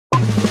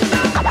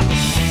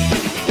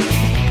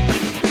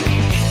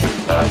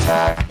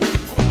Attack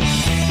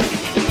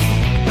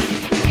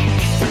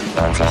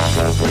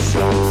of the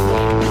Show.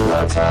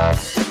 Attack.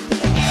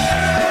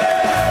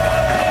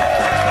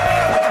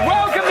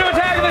 Welcome to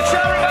Attack of the Show,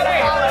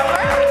 everybody!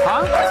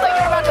 Huh? Looks like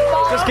you're about to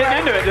fall Just getting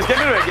into it. Just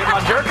getting into it. Getting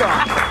my jerk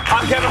on.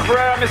 I'm Kevin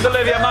Pereira. Miss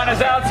Olivia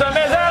Minus out. So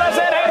Miss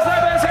Allison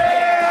Hayslip is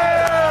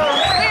here!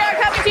 We are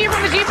coming to you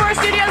from the G4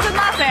 Studios in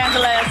Los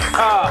Angeles.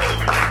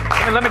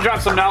 Let me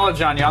drop some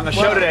knowledge on you. On the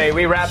show today,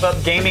 we wrap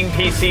up Gaming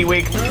PC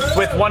Week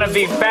with one of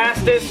the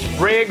fastest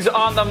rigs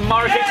on the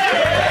market,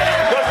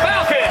 the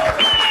Falcon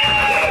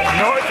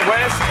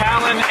Northwest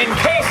Talon,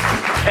 encased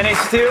in a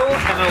steel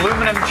and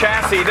aluminum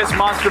chassis. This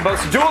monster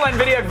boasts dual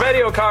NVIDIA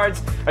video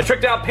cards, a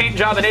tricked out paint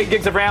job, and 8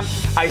 gigs of RAM.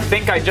 I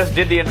think I just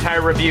did the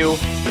entire review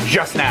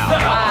just now.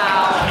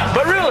 Wow.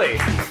 But really,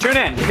 tune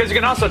in, because you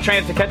can also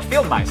train it to catch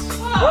field mice.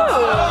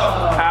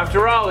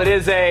 After all, it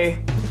is a...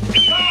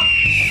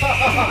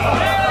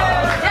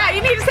 Yeah, you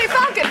need to say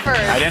Falcon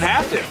first. I didn't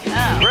have to.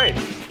 Oh. Great.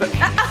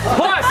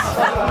 Plus,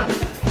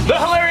 the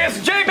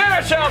hilarious Jay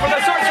Baruchel from the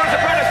Sorcerer's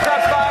Apprentice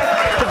stops by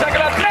to talk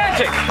about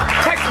magic,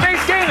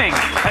 text-based gaming,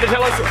 and to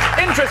tell us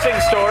interesting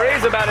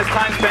stories about his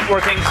time spent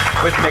working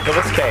with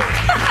Nicolas Cage.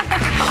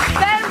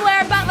 Then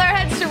Blair Butler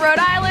heads to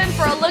Rhode Island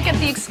for a look at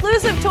the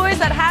exclusive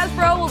toys that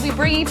Hasbro will be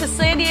bringing to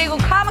San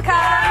Diego Comic-Con.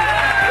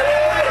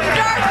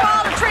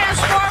 Darkball the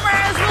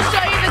Transformers will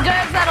show you the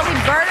goods that'll be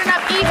burning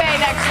up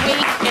eBay next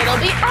week. It'll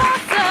be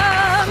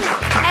awesome.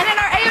 And in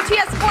our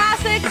AOTS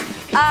Classics,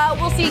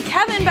 we'll see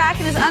Kevin back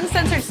in his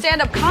uncensored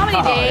stand-up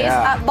comedy days.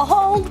 Yeah.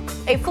 Behold,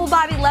 a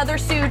full-body leather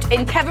suit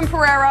in Kevin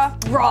Pereira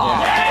Raw.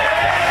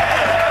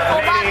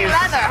 Full-body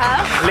leather,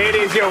 huh?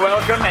 Ladies, you're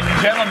welcome, and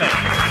gentlemen,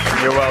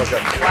 you're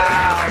welcome.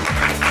 Wow.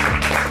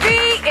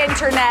 The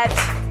internet.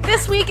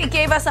 This week it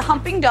gave us a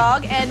humping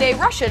dog and a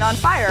Russian on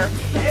fire.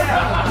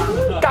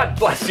 God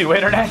bless you,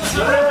 Internet.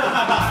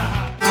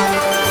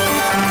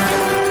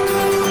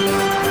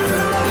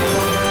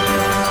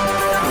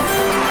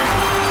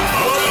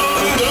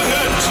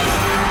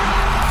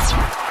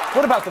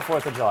 What about the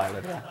 4th of July,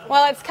 Olivia?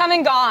 Well, it's come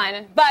and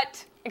gone,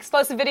 but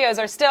explosive videos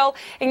are still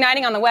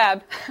igniting on the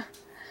web.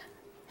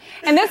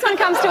 And this one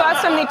comes to us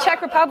from the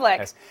Czech Republic.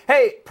 Yes.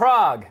 Hey,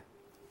 Prague,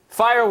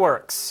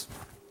 fireworks.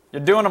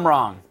 You're doing them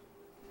wrong.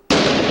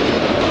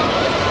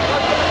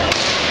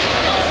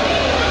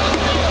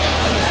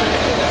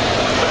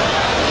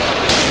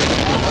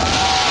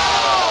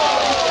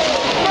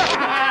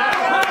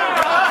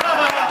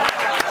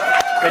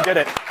 They did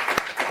it.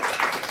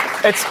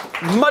 It's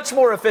much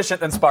more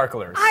efficient than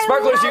sparklers.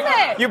 Sparklers, love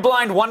it. you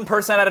blind one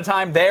person at a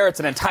time. There, it's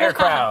an entire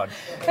crowd.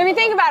 I mean,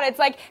 think about it. It's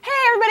like, hey,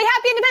 everybody,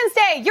 happy Independence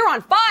Day. You're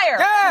on fire.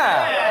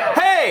 Yeah.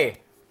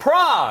 Hey,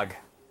 Prague.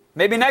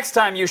 Maybe next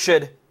time you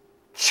should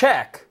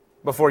check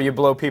before you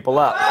blow people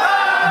up.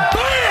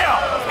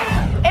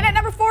 Bam! And at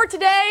number 4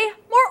 today,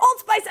 more Old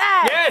Spice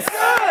ads. Yes.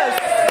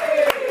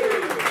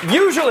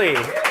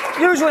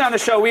 Usually on the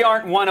show, we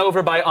aren't won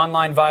over by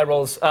online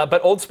virals,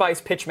 but Old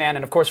Spice pitchman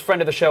and, of course,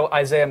 friend of the show,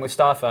 Isaiah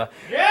Mustafa,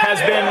 has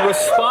been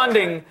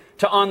responding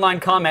to online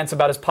comments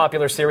about his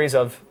popular series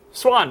of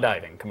swan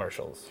diving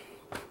commercials.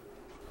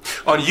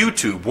 On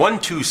YouTube,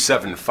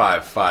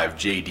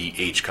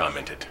 12755JDH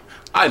commented,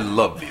 "I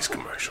love these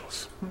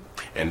commercials.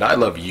 And I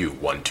love you,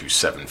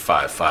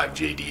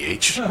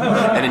 12755JDH.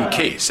 And in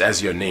case,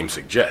 as your name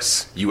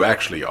suggests, you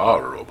actually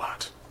are a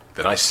robot,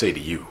 then I say to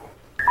you,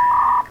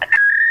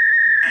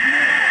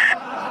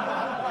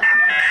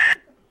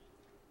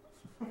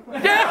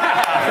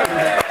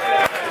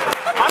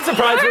 I'm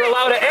surprised we're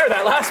allowed to air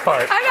that last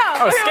part. I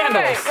know. Oh,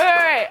 scandalous.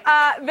 Wait.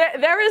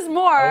 There is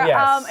more. Oh,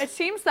 yes. It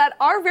seems that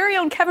our very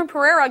own Kevin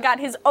Pereira got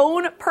his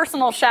own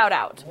personal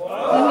shout-out.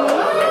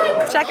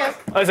 Check it.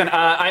 Listen,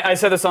 I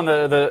said this on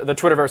the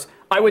Twitterverse.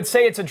 I would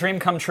say it's a dream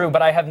come true,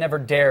 but I have never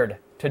dared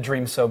to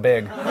dream so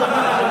big.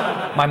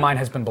 My mind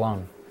has been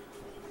blown.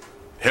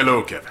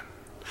 hello, Kevin.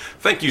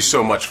 Thank you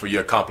so much for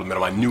your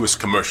compliment on my newest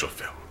commercial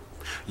film.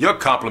 Your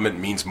compliment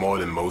means more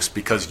than most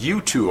because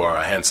you too are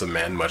a handsome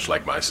man, much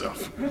like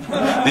myself.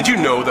 Did you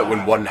know that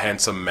when one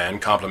handsome man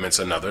compliments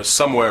another,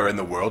 somewhere in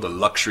the world a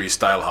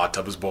luxury-style hot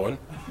tub is born?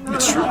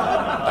 It's true.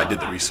 I did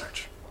the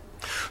research.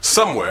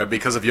 Somewhere,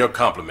 because of your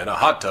compliment, a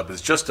hot tub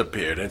has just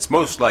appeared, and it's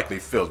most likely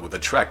filled with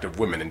attractive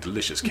women and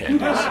delicious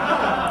candies.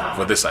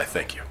 For this, I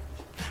thank you.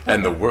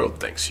 And the world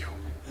thanks you.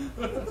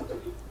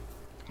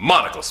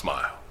 Monocle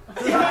smile.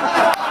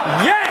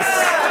 Yes!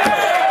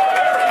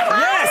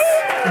 Yes!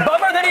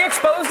 Bummer that he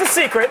exposed the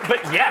secret,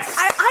 but yes.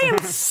 I am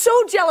so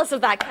jealous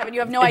of that, Kevin. You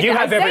have no idea. You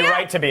have every Isaiah?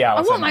 right to be,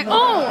 Allison. I want my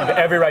own. You have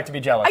every right to be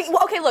jealous.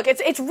 Well, okay, look,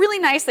 it's really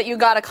nice that you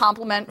got a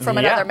compliment from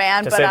another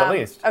man, to but say the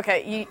least.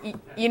 okay,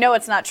 you know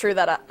it's not true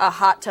that a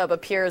hot tub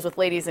appears with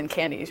ladies and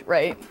candies,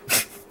 right?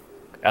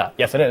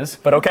 Yes, it is,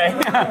 but okay.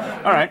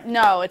 All right.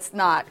 No, it's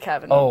not,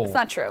 Kevin. Oh. It's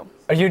not true.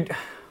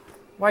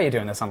 Why are you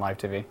doing this on live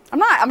TV? I'm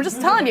not. I'm just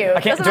telling you.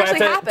 It doesn't actually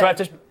happen. Do I have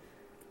to?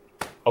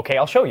 Okay,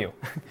 I'll show you.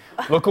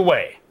 Look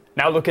away.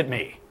 Now look at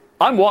me.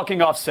 I'm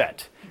walking off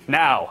set.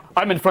 Now,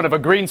 I'm in front of a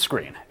green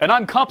screen, and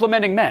I'm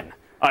complimenting men.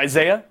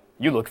 Isaiah,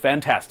 you look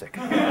fantastic.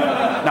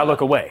 Now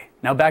look away.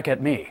 Now back at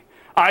me.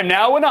 I'm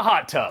now in a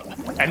hot tub,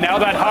 and now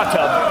that hot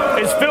tub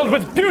is filled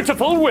with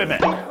beautiful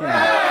women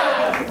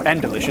and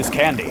delicious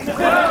candy.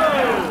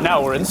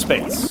 Now we're in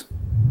space.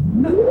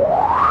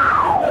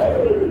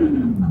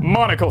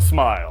 Monocle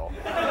smile.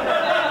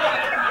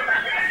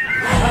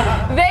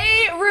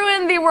 They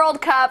ruined the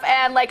World Cup,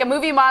 and like a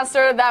movie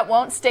monster that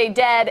won't stay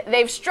dead,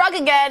 they've struck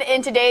again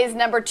in today's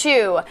number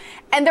 2.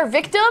 And their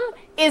victim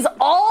is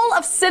all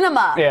of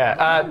cinema.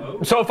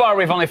 Yeah, so far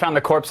we've only found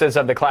the corpses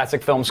of the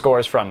classic film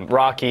scores from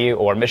Rocky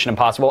or Mission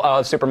Impossible.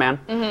 Oh, Superman.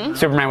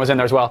 Superman was in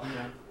there as well.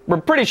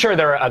 We're pretty sure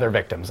there are other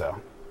victims,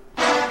 though.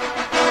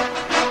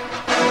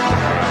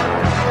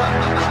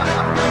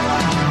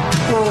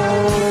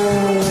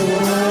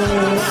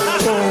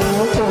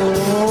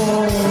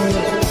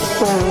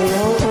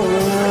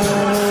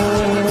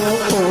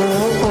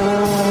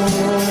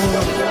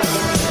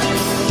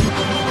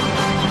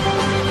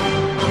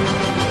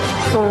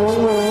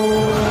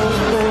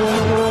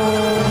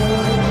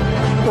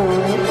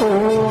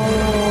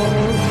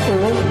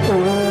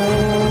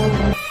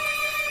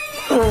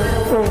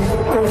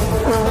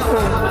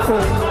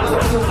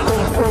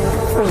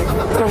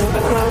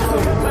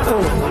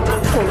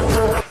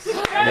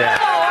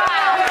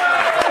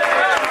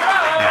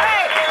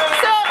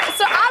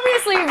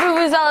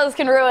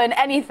 Can ruin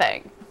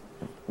anything.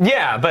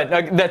 Yeah, but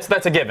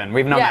that's a given.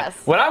 We've known that.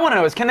 What I want to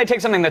know is, can they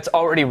take something that's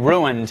already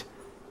ruined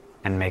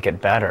and make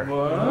it better?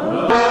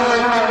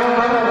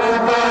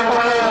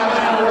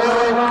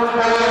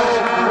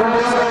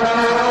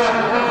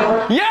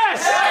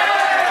 Yes!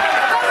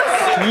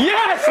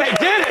 Yes, they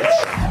did it!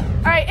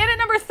 All right, in at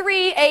number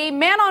 3, a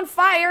man on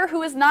fire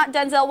who is not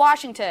Denzel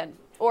Washington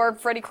or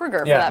Freddy Krueger,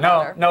 for that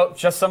matter. No,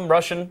 just some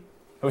Russian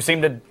who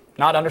seemed to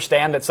not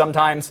understand that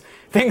sometimes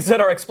things that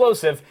are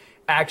explosive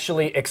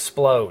actually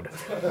explode.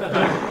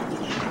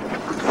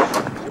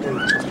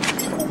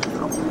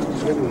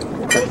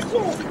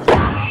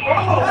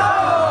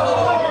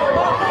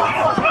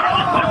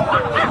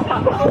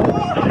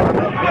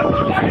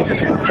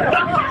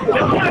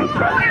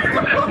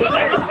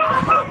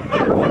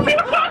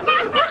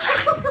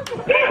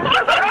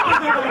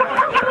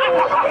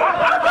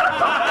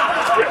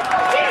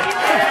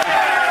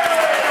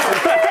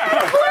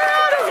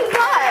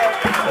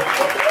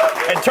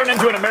 It turned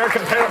into an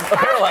American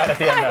Apparel ad at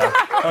the end, though.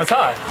 That was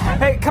hot.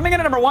 Hey, coming in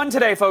at number 1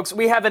 today, folks,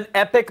 we have an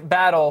epic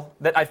battle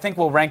that I think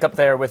will rank up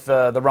there with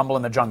the Rumble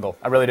in the Jungle.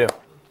 I really do.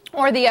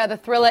 Or the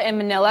Thrilla in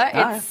Manila.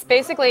 It's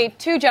basically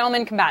 2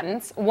 gentlemen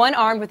combatants, one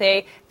armed with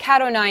a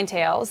cat o' nine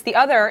tails, the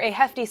other a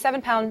hefty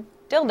 7-pound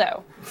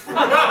dildo.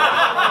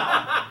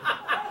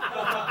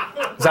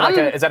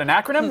 Is that an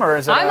acronym, or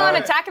is it? I'm on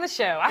Attack of the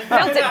Show. I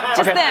felt it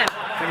just then.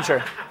 Making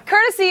sure.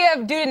 Courtesy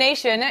of Duda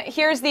Nation,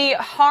 here's the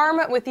harm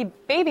with the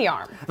baby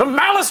arm. The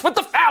malice with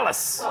the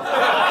phallus.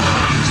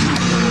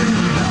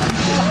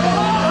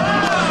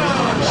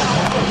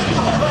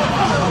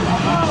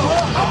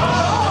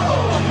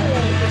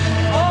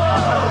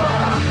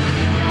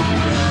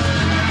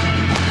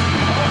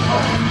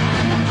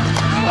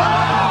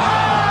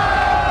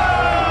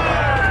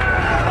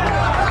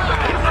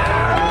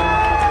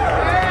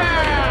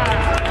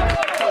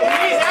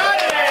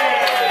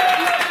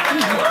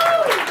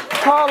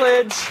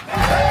 College.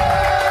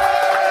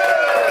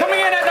 Coming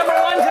in at number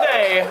 1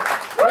 today,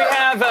 we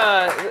have,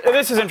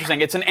 this is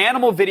interesting. It's an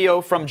animal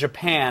video from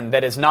Japan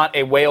that is not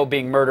a whale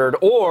being murdered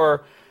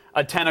or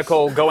a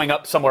tentacle going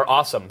up somewhere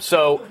awesome.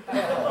 So,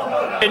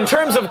 in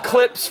terms of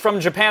clips from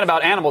Japan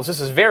about animals, this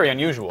is very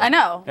unusual. I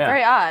know,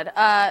 very odd.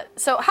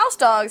 So house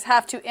dogs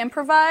have to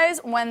improvise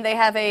when they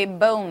have a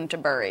bone to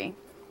bury.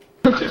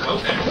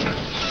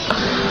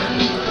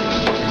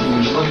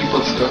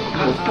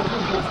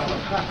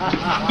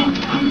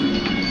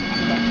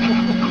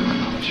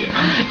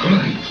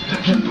 Kolej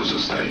taki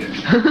pozostaje.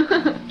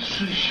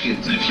 3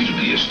 świetne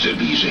filmy jeszcze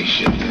bliżej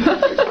siebie.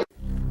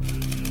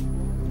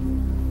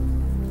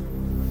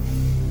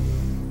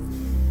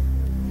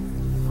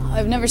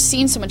 I've never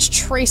seen so much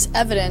trace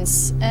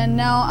evidence, and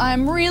now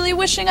I'm really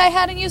wishing I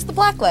hadn't used the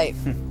blacklight.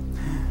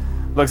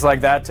 Looks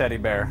like that teddy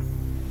bear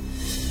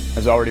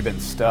has already been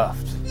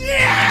stuffed.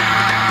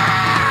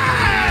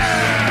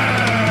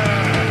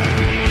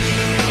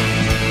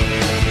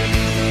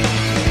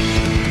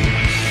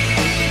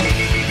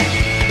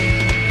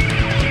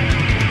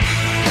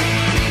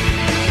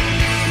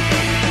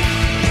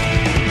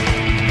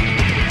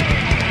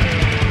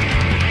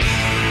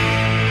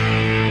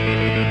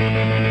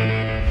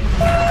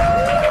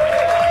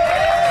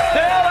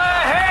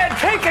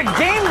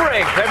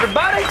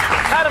 Everybody,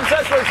 Adam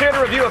Sessler is here to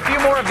review a few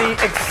more of the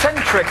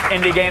eccentric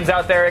indie games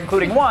out there,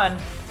 including one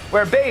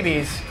where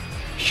babies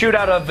shoot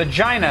out of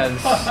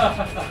vaginas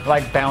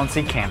like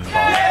bouncy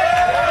cannonballs.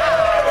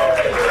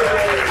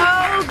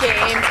 Oh,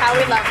 games, how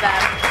we love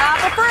them.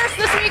 But first,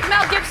 this week,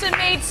 Mel Gibson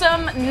made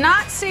some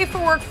not safe for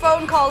work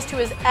phone calls to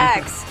his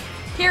ex.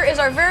 Here is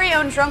our very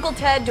own Drunkle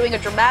Ted doing a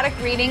dramatic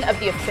reading of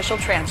the official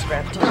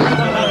transcript.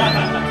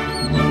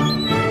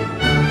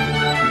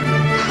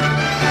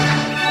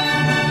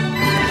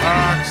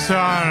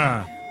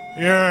 Oksana,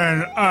 you're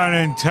an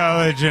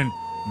unintelligent,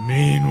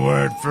 mean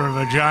word for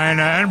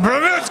vagina and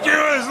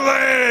promiscuous promiscuous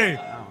lady!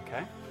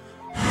 Okay.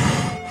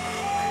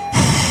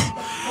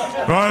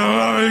 By the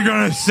love, you're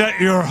gonna set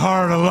your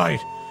heart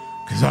alight,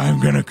 because I'm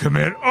gonna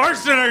commit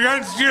arson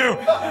against you,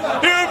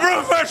 you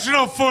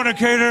professional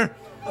fornicator!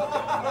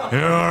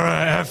 You're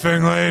a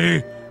effing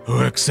lady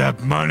who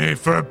accepts money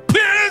for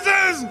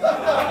penises!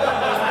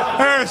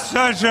 You're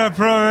such a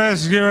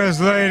promiscuous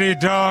lady,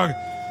 dog.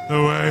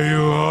 The way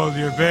you hold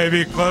your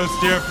baby close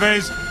to your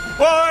face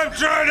while I'm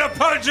trying to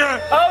punch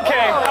her!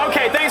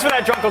 Okay, thanks for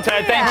that, Drunkle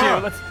Ted. Thank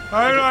you.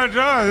 I'm not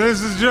done.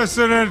 This is just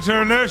an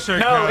intermission.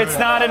 No, it's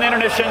not an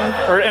intermission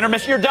or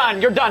intermission. You're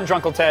done. You're done,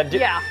 Drunkle Ted.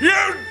 Yeah.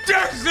 You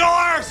dicks will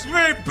ask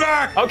me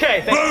back!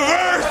 Okay, thank But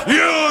first,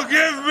 you'll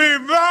give me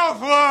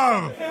mouth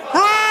love!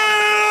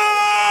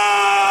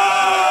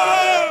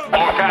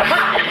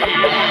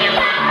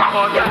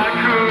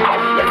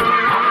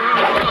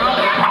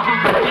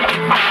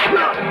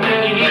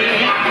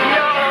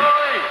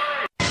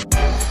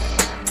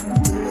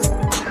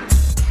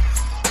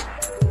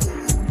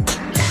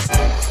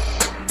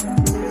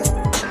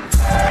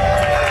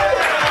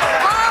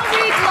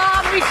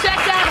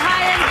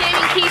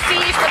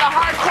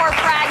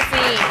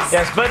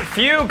 Yes, but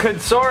few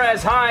could soar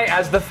as high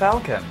as the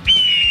Falcon.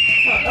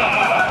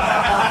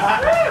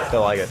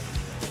 Still like it.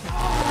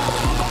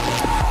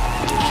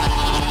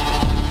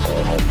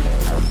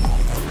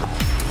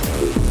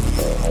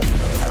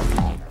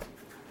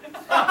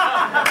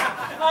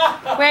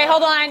 Wait,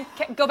 hold on.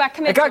 Go back,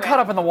 commit to it. It got caught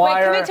up in the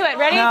wire. Wait, commit to it.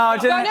 Ready? No,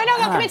 it didn't.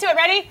 No, commit to it.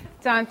 Ready?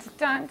 Dun,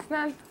 dun,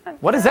 dun, dun.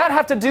 What does that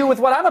have to do with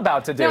what I'm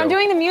about to do? No, I'm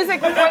doing the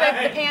music before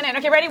the pan in.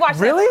 Okay, ready? Watch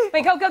this. Really?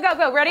 Wait,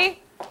 go. Ready?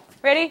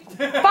 Ready?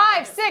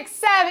 5, 6,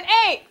 7,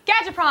 8.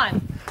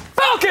 Gadgetron.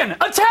 Falcon,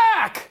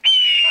 attack!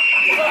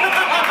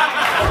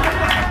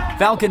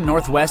 Falcon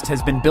Northwest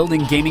has been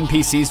building gaming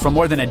PCs for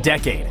more than a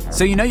decade,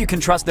 so you know you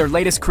can trust their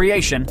latest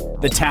creation,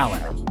 the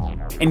Talon.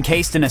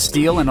 Encased in a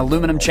steel and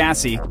aluminum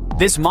chassis,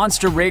 this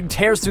monster rig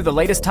tears through the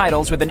latest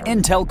titles with an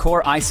Intel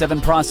Core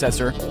i7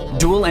 processor,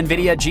 dual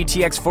NVIDIA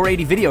GTX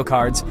 480 video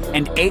cards,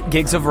 and 8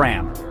 gigs of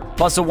RAM.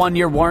 Plus a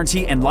 1-year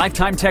warranty and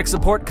lifetime tech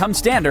support come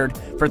standard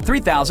for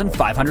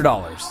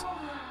 $3,500.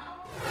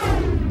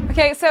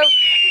 Okay, so...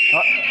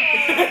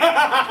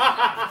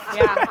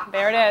 yeah,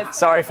 there it is.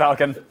 Sorry,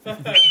 Falcon.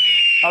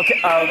 Okay.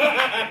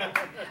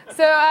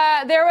 So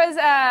there was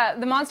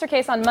the monster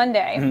case on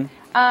Monday,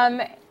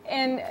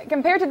 and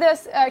compared to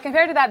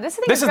that, this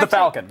thing This is the actually,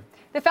 Falcon.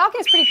 The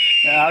Falcon is pretty.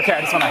 Okay,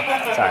 I just want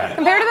to. Sorry.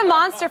 Compared to the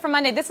monster from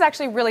Monday, this is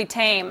actually really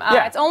tame.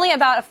 It's only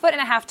about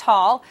 1.5 feet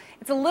tall.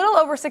 It's a little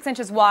over 6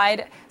 inches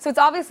wide, so it's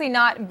obviously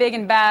not big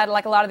and bad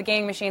like a lot of the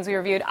gaming machines we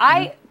reviewed.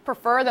 I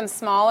prefer them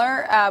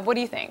smaller. What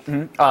do you think?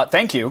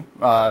 Thank you,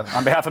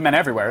 on behalf of men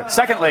everywhere.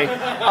 Secondly,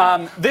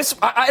 this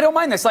I don't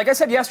mind this. Like I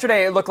said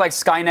yesterday, it looked like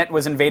Skynet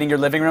was invading your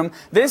living room.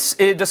 This,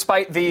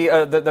 despite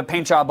the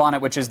paint job on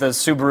it, which is the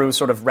Subaru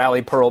sort of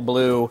Rally Pearl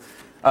Blue,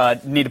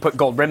 need to put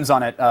gold rims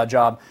on it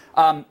job.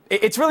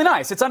 It's really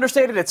nice. It's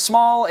understated. It's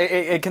small.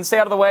 It can stay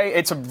out of the way.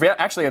 It's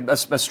actually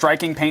a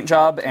striking paint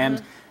job,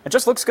 and it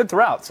just looks good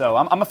throughout. So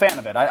I'm a fan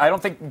of it. I don't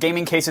think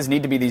gaming cases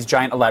need to be these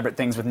giant elaborate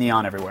things with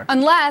neon everywhere.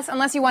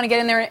 Unless you want to get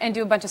in there and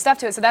do a bunch of stuff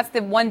to it. So that's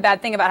the one bad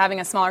thing about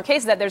having a smaller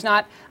case, is that there's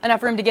not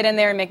enough room to get in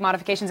there and make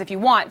modifications if you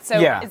want. So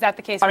is that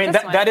the case with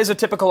this one? That is a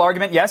typical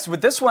argument, yes.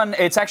 With this one,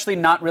 it's actually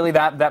not really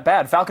that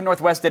bad. Falcon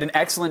Northwest did an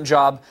excellent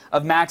job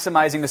of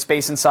maximizing the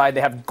space inside.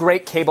 They have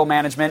great cable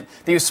management.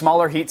 They use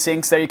smaller heat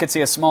sinks. There you can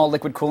see a small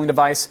liquid cooling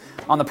device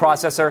on the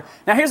processor.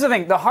 Now here's the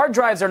thing. The hard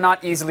drives are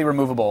not easily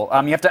removable.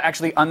 You have to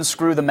actually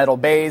unscrew the metal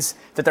bays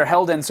that they're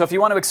held in. So if you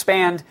want to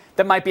expand,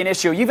 that might be an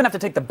issue. You even have to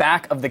take the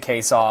back of the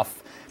case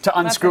off to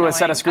unscrew a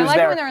set of screws I like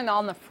there. when they're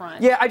on the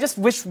front. Yeah, I just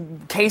wish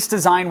case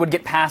design would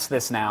get past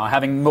this now,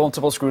 having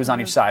multiple screws on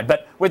each side.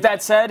 But with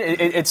that said,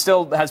 it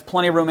still has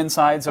plenty of room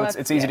inside, so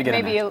it's easy to get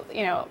in there.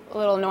 Maybe a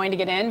little annoying to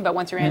get in, but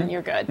once you're in,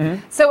 you're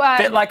good. So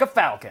fit like a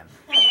falcon.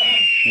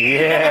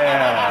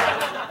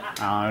 Yeah.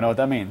 I don't know what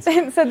that means.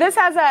 So this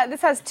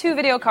has 2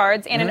 video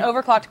cards and an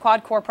overclocked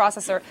quad-core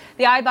processor.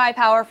 The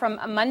iBuyPower from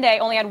Monday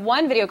only had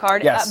 1 video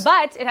card,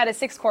 but it had a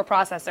 6-core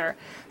processor.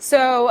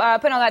 So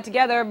putting all that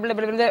together,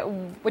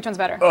 which one's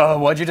better?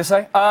 What'd you just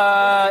say?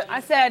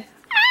 I said,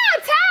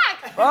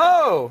 attack!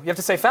 Oh, you have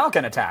to say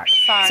Falcon attack.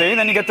 Sorry. See,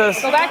 then you get this.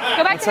 Go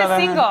back to the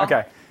single.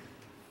 Okay.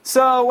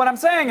 So what I'm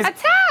saying is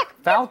attack!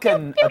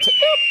 Falcon. Pew, pew,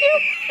 pew,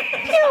 pew,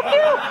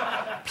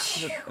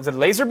 pew, pew. Is it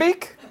laser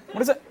beak?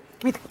 What is it?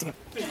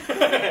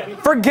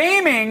 For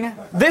gaming,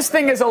 this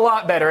thing is a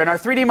lot better. In our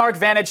 3D Mark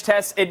Vantage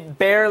tests, it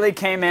barely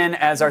came in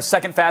as our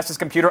second fastest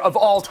computer of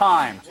all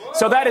time.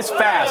 So that is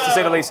fast, to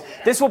say the least.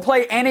 This will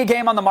play any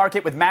game on the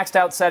market with maxed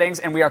out settings,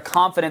 and we are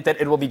confident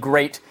that it will be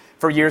great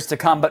for years to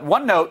come. But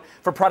one note,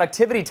 for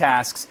productivity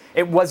tasks,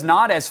 it was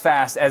not as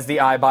fast as the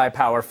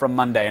iBuyPower from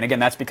Monday. And again,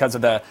 that's because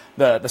of the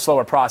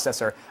slower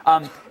processor.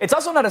 It's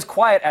also not as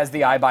quiet as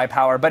the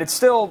iBuyPower, but it's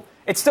still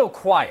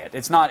quiet.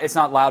 It's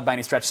not loud by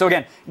any stretch. So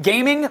again,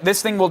 gaming,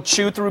 this thing will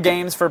chew through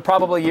games for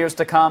probably years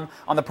to come.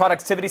 On the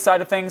productivity side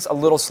of things, a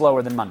little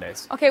slower than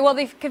Monday's. Okay, well,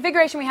 the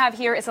configuration we have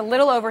here is a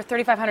little over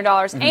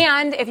 $3,500,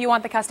 and if you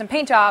want the custom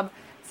paint job,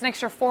 It's an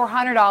extra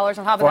 $400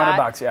 on top of that.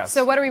 $400, yes.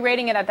 So what are we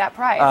rating it at that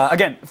price?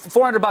 Again,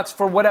 $400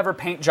 for whatever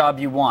paint job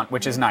you want,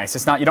 which is nice.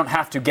 It's not, you don't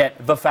have to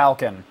get the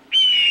Falcon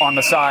on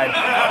the side.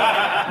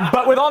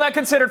 But with all that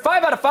considered,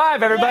 5 out of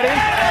 5, everybody.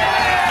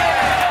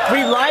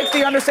 We like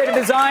the understated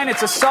design.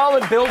 It's a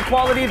solid build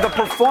quality. The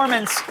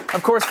performance,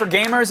 of course, for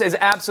gamers is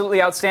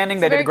absolutely outstanding.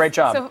 They did a great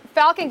job. So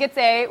Falcon gets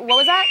a, what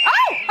was that?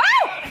 Oh!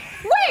 Oh!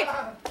 Wait!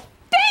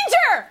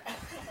 Danger!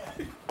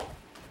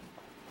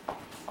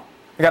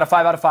 I got a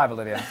 5 out of 5,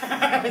 Olivia.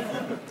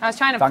 I was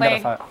trying to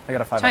play. I got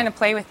a 5. Trying to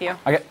play with you.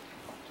 Okay.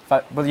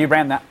 Well, you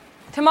ran that.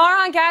 Tomorrow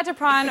on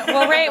Gadgetron,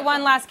 we'll rate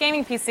one last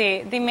gaming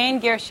PC, the main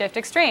Gear Shift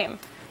Extreme.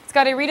 It's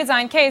got a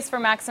redesigned case for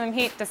maximum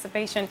heat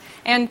dissipation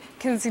and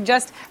can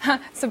suggest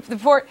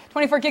support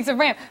 24 gigs of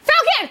RAM.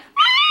 Falcon!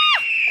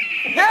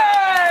 Yay! Go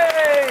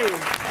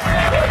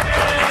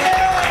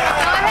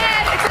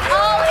ahead, it's an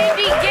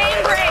all-indie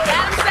game break.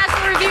 Adam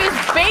Sessler reviews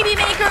Baby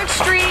Maker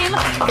Extreme,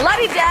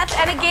 Bloody Death,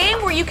 and a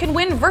game where you can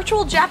win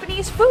virtual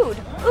Japanese food.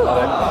 Ooh.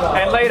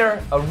 And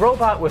later, a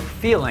robot with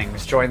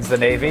feelings joins the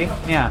Navy.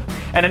 Yeah.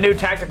 And a new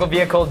tactical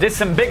vehicle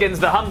disembiggens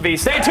the Humvee.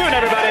 Stay tuned,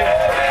 everybody.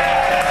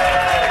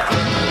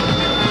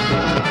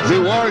 The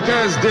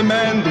workers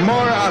demand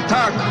more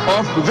attack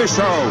of the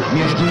show.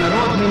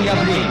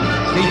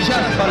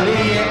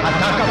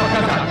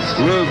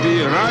 We'll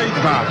be right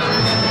back.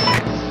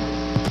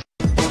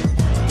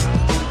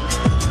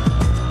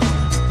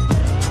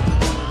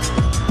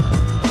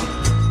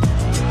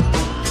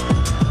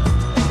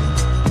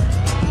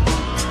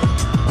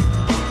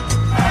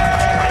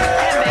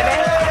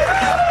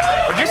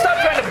 Would you stop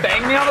trying to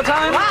bang me all the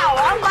time? Wow,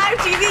 on live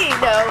TV,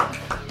 no.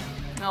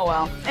 Oh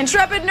well.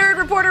 Intrepid nerd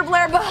reporter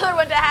Blair Butler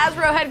went to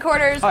Hasbro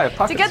headquarters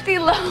to get the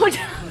load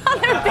on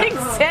their big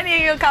San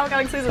Diego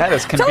Comic-Con exclusive. That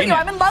is convenient. Told you,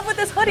 I'm in love with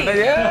this hoodie.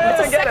 Yeah,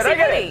 it's a sexy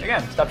hoodie.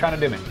 Again, stop trying to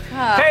do me.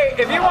 Hey,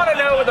 if you want to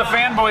know what the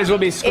fanboys will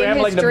be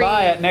scrambling to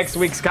buy at next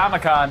week's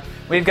Comic-Con,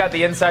 we've got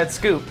the inside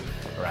scoop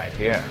right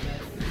here.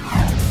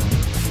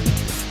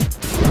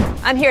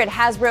 I'm here at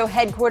Hasbro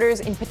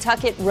headquarters in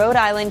Pawtucket, Rhode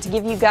Island to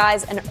give you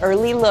guys an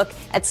early look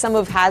at some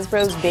of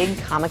Hasbro's big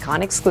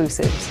Comic-Con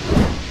exclusives.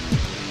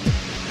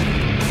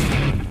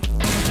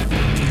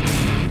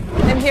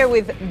 I'm here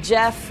with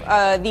Jeff,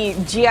 the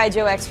G.I.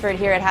 Joe expert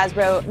here at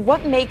Hasbro.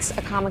 What makes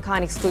a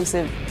Comic-Con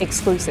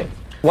exclusive?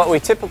 What we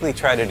typically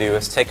try to do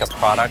is take a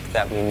product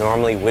that we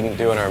normally wouldn't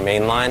do in our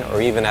main line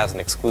or even as an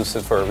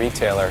exclusive for a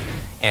retailer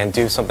and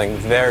do something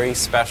very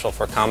special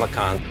for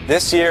Comic-Con.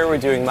 This year we're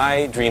doing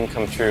my dream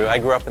come true. I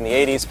grew up in the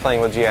 80s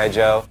playing with G.I.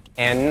 Joe,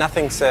 and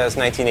nothing says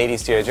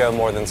 1980s G.I. Joe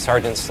more than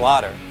Sergeant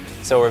Slaughter.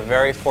 So we're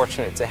very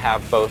fortunate to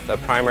have both a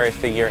primary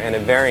figure and a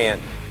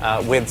variant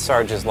with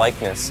Sarge's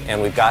likeness,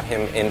 and we've got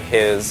him in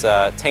his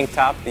tank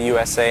top, the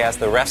USA as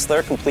the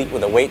wrestler, complete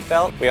with a weight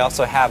belt. We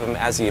also have him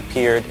as he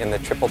appeared in the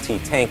Triple T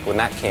tank when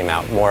that came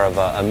out, more of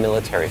a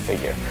military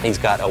figure. He's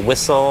got a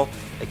whistle,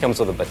 it comes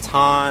with a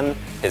baton,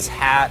 his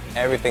hat,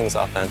 everything's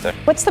authentic.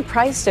 What's the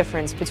price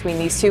difference between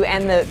these two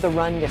and the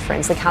run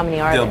difference? Like how many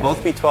are there? They'll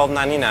both be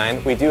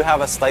 $12.99. We do have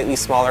a slightly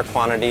smaller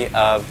quantity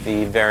of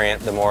the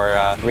variant, the more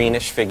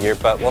greenish figure,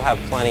 but we'll have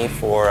plenty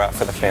for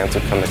the fans who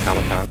come to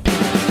Comic-Con.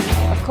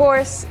 Of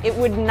course, it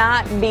would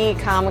not be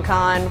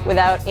Comic-Con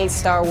without a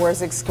Star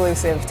Wars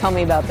exclusive. Tell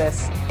me about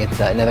this. It's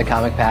another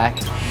comic pack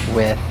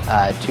with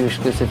 2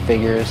 exclusive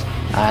figures.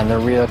 And the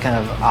real kind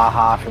of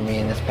aha for me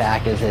in this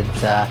pack is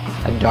it's a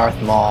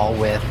Darth Maul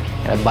with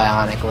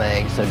bionic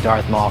legs. So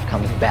Darth Maul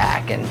comes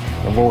back, and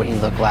what would he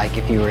look like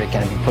if he were to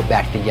kind of be put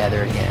back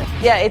together again?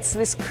 Yeah, it's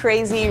this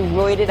crazy,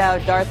 roided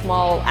out Darth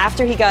Maul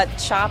after he got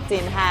chopped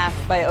in half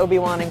by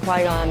Obi-Wan and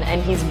Qui-Gon,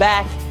 and he's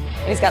back.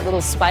 And he's got little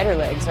spider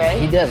legs, right?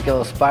 He does, got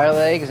little spider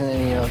legs, and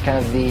then,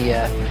 kind of the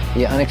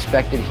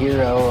unexpected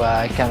hero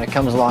kind of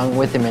comes along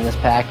with him in this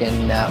pack,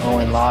 and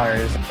Owen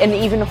Lars. An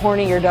even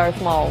hornier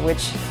Darth Maul,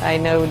 which I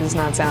know does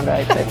not sound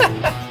right, but...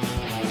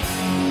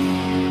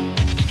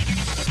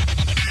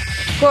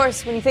 Of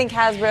course, when you think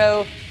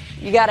Hasbro,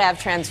 you gotta have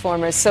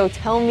Transformers. So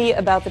tell me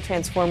about the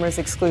Transformers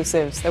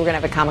exclusives that we're gonna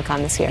have at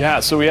Comic-Con this year. Yeah,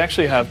 so we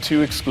actually have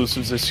 2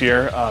 exclusives this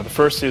year. The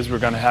first is we're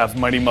gonna have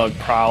Mighty Mug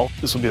Prowl.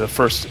 This will be the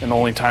first and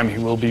only time he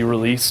will be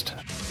released.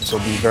 This will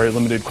be very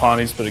limited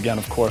quantities, but again,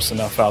 of course,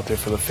 enough out there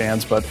for the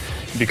fans. But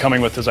he'll be coming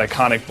with his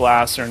iconic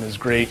blaster and his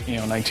great,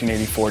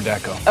 1984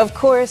 deco. Of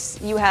course,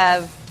 you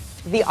have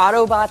the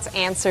Autobots'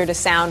 answer to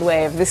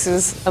Soundwave. This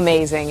is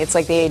amazing. It's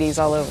like the 80s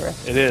all over.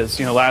 It is.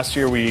 Last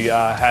year we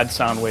had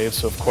Soundwave,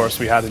 so of course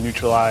we had to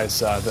neutralize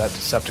that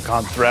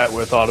Decepticon threat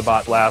with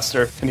Autobot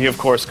Blaster. And he, of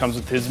course, comes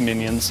with his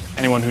minions.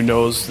 Anyone who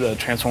knows the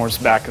Transformers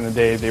back in the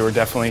day, they were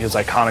definitely his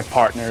iconic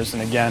partners,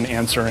 and again,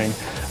 answering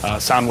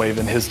Soundwave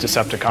and his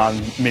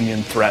Decepticon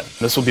minion threat.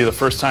 This will be the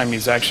first time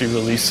he's actually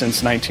released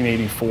since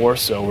 1984,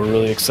 so we're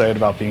really excited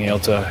about being able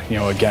to,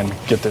 again,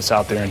 get this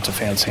out there into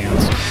fans'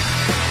 hands.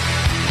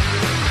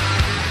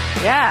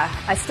 Yeah,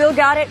 I still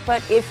got it,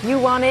 but if you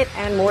want it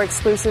and more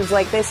exclusives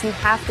like this, you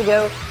have to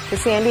go to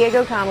San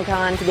Diego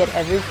Comic-Con to get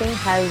everything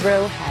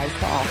Hasbro has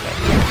to offer.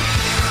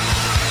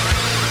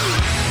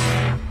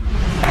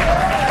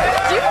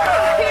 Did you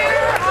appear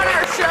on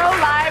our show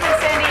live in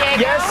San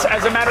Diego? Yes,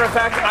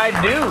 fact, I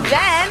do.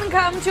 Then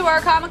come to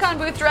our Comic-Con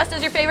booth dressed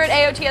as your favorite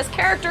AOTS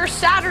character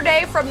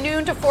Saturday from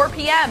noon to 4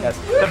 p.m. Yes.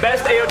 The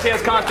best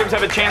AOTS costumes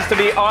have a chance to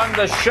be on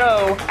the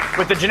show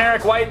with the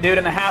generic white dude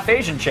and the half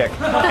Asian chick.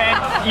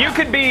 And you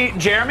could be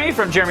Jeremy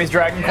from Jeremy's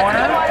Dragon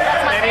Corner.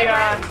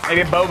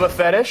 Maybe Boba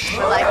Fetish.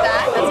 I like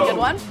that. That's a good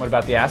one. What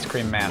about the Ass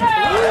Cream Man?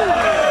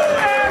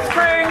 Ass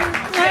Cream.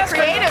 Get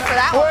creative for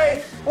that one.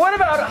 Wait, what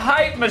about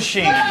Hype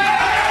Machine? I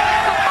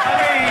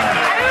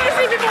don't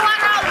see people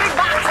walking around with a big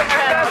box in their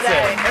head all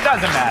day. It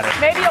doesn't matter.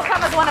 Maybe you'll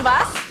come as one of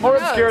us. More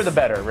obscure, the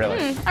better,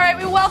 really. All right,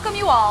 we welcome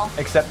you all.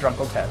 Except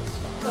Drunkle Teds.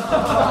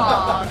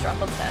 Aw,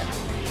 Drunkle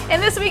Teds. In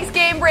this week's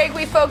Game Break,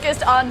 we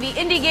focused on the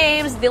indie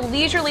games, The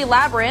Leisurely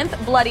Labyrinth,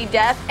 Bloody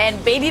Death,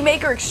 and Baby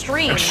Maker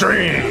Extreme.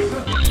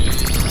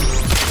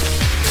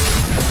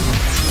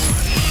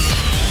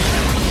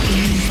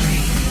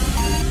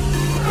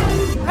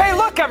 Hey,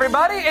 look,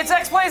 everybody! It's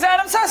X-Play's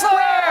Adam Sessler!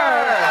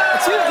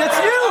 It's you,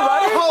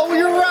 buddy! Oh,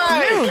 you're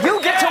right!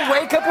 You get to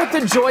wake up with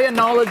the joy and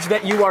knowledge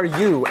that you are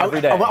you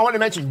every day. I want to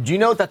mention, do you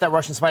know that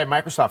Russian spy at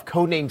Microsoft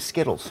codenamed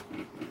Skittles?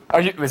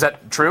 Is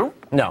that true?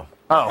 No.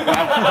 Oh.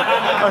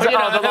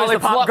 The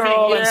lollipop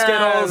girl and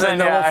Skittles and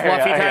the little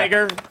fluffy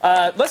tiger.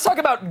 Let's talk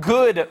about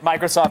good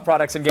Microsoft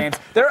products and games.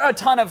 There are a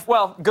ton of,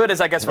 well, good is,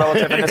 I guess,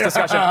 relative in this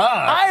discussion.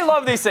 I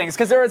love these things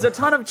because there is a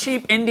ton of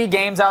cheap indie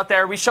games out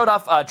there. We showed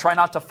off Try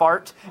Not to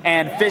Fart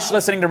and Fish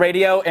Listening to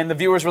Radio, and the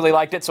viewers really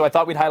liked it, so I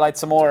thought we'd highlight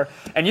some more.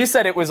 And you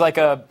said it was like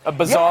a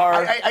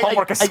bizarre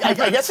homework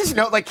assignment. I guess it's,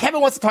 like Kevin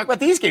wants to talk about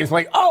these games. I'm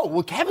like, oh,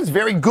 well, Kevin's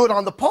very good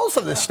on the pulse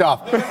of this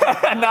stuff.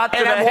 Not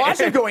today. And I'm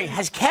watching going,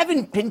 has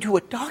Kevin been to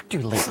a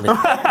doctor lately?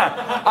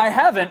 I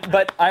haven't,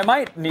 but I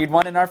might need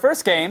one in our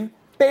first game,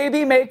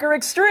 Baby Maker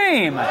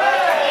Extreme.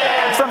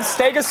 It's from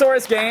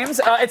Stegosaurus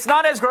Games. It's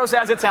not as gross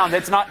as it sounds.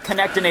 It's not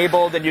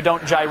Kinect-enabled, and you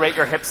don't gyrate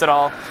your hips at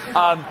all.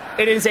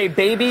 It is a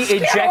baby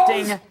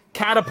ejecting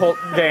catapult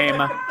game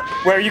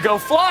where you go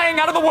flying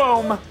out of the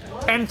womb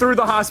and through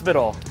the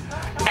hospital.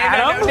 See,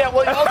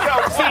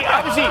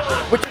 obviously,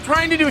 what you're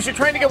trying to do is you're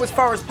trying to go as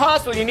far as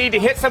possible. You need to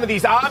hit some of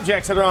these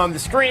objects that are on the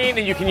screen,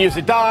 and you can use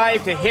a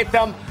dive to hit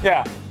them.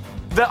 Yeah.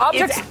 The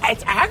objects...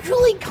 It's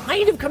actually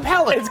kind of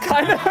compelling. It's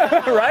kind of...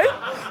 right?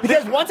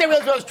 Because once I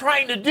realized what I was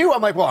trying to do,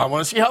 I'm like, well, I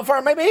want to see how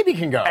far my baby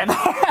can go.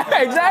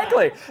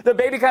 Exactly. The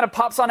baby kind of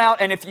pops on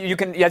out, and if you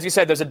can, as you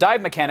said, there's a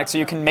dive mechanic, so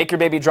you can make your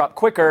baby drop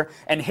quicker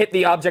and hit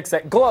the objects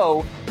that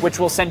glow, which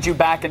will send you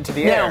back into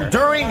the air. Now,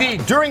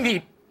 during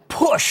the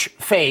push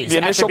phase, the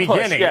initial at the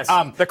beginning, push,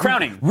 yes. The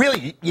crowning.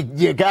 Really,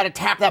 you got to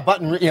tap that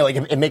button. Like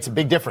it makes a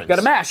big difference. Got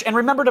to mash, and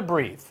remember to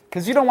breathe,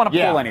 because you don't want to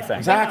pull anything.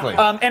 Exactly.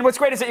 And what's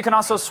great is that you can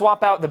also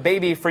swap out the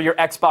baby for your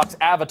Xbox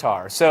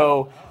avatar.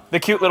 So the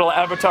cute little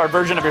avatar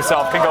version of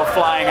yourself can go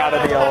flying out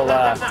of the old.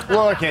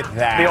 Look at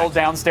that. The old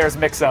downstairs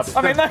mix-up.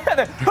 I mean,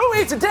 who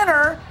eats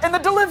dinner in the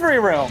delivery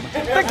room?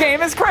 The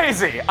game is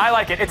crazy. I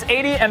like it. It's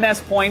 80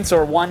 MS points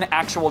or $1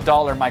 actual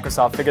dollar.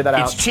 Microsoft figured that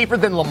out. It's cheaper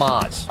than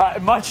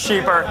Lamaze. Much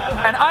cheaper.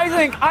 And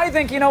I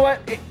think you know what?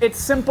 It's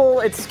simple.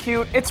 It's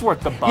cute. It's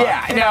worth the buck.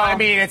 Yeah. No, I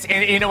mean, it's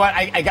you know what?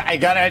 I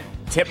gotta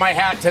tip my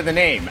hat to the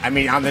name. I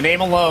mean, on the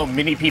name alone,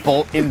 many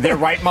people in their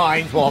right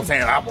minds will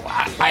say,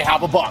 I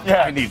have a book.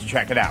 Yeah. I need to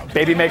check it out.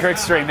 Baby Maker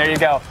Extreme. There you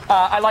go.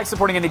 I like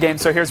supporting indie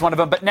games, so here's one of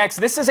them. But next,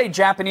 this is a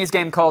Japanese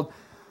game called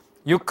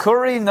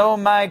Yukuri no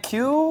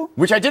Maikyu,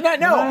 which I did not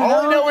know.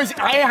 All I know is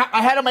I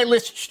had on my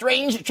list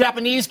strange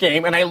Japanese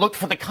game, and I looked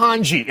for the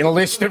kanji in a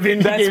list of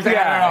indie games that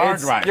had on hard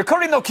drive.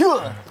 Yukuri no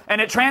Kyu, and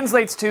it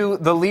translates to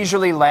The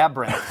Leisurely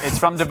Labyrinth. It's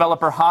from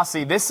developer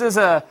Hasi. This is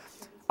a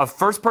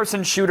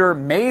first-person shooter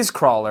maze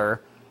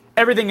crawler.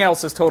 Everything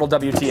else is total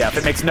WTF.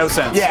 It makes no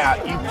sense.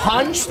 Yeah, you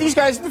punch these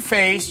guys in the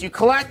face, you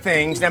collect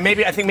things. Now,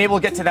 I think we'll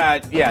get to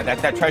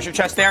that treasure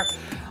chest there.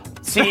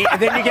 See,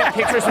 and then you get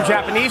pictures of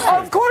Japanese food.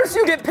 Of course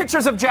you get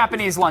pictures of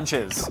Japanese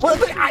lunches. Well,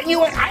 but you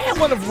know what? I had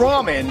one of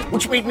ramen,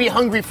 which made me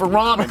hungry for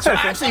ramen. So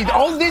actually,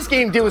 all this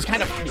game did was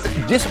kind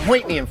of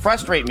disappoint me and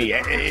frustrate me.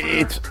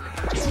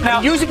 Now,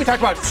 usually we talk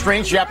about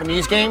strange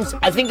Japanese games.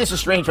 I think this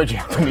is strange for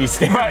Japanese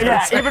standards.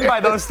 Yeah, even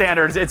by those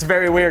standards, it's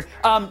very weird.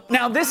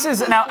 Now,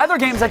 other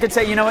games I could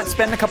say, you know what,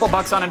 spend a couple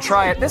bucks on and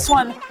try it. This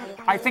one,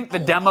 I think the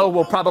demo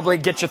will probably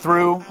get you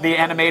through the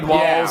animated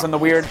walls and the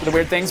weird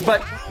things.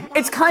 But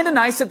it's kind of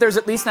nice that there's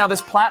at least now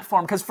this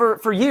platform, because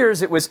for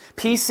years it was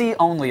PC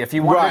only. If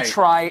you want to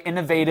try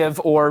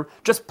innovative or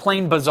just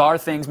plain bizarre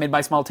things made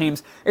by small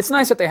teams, it's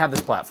nice that they have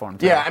this platform.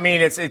 Yeah, I mean,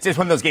 it's just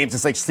one of those games.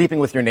 It's like sleeping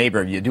with your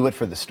neighbor. You do it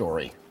for the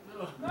story,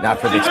 not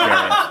for the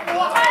experience.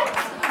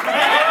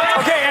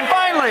 Okay, and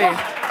finally,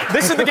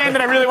 this is the game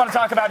that I really want to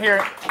talk about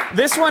here.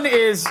 This one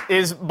is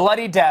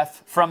Bloody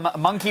Death from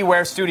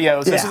Monkeyware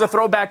Studios. This is a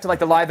throwback to like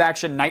the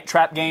live-action Night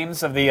Trap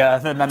games of the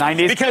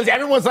 90s. Because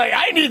everyone's like,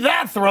 I need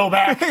that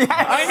throwback. Yes.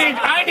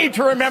 I need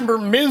to remember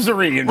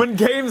Misery. When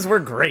games were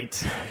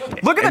great.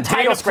 Look at the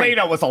title screen.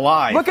 Plato was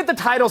alive. Look at the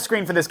title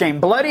screen for this game,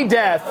 Bloody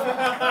Death.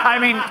 I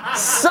mean,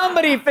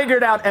 somebody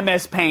figured out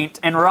MS Paint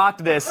and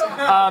rocked this.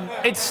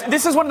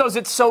 This is one of those.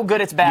 It's so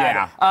good, it's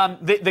bad. Yeah.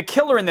 The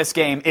killer in this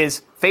game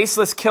is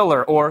Faceless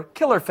Killer or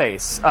Killer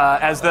Face,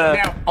 as the.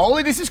 Now, all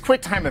of this is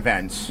QuickTime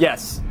events.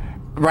 Yes.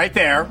 Right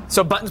there.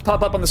 So buttons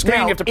pop up on the screen,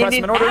 now, you have to press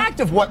them in order? In an act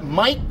of what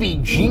might be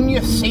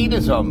genius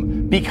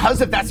sadism,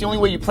 because if that's the only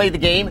way you play the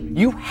game,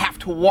 you have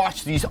to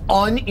watch these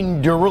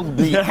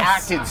unendurably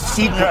acted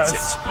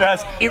sequences.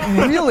 Yes. It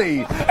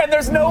really... And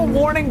there's no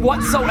warning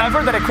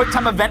whatsoever that a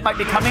QuickTime event might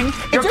be coming.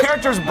 Your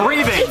character's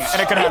breathing,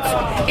 and it could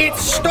happen. It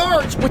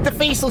starts with the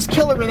faceless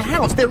killer in the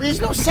house. There is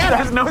no setup.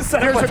 There's no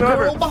setup There's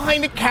whatsoever. a girl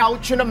behind a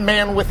couch and a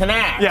man with an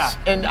axe. Yeah.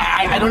 And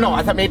I don't know.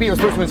 I thought maybe it was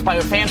supposed to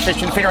inspire fan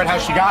fiction to figure out how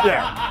she got there.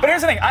 But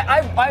here's the thing.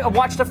 I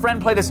watched a friend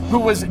play this who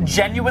was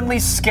genuinely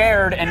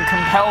scared and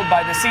compelled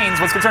by the scenes,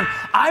 was concerned.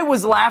 I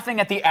was laughing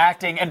at the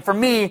acting, and for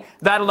me,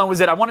 that alone was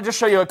it. I want to just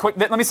show you a quick...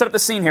 Let me set up the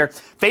scene here.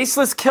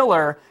 Faceless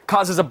killer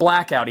causes a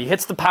blackout. He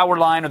hits the power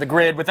line or the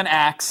grid with an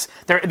axe.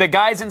 The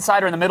guys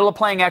inside are in the middle of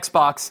playing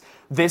Xbox.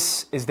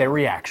 This is their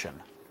reaction.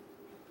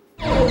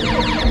 Hell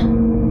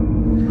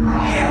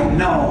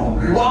no.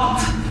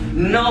 What?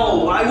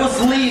 No, I was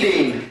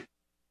leading.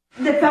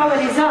 The power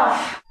is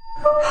off.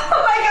 Oh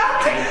my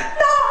God!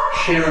 No!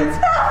 Sharon.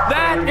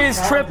 That is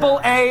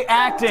AAA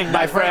acting,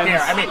 my friends.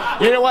 Here, I mean,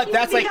 you know what?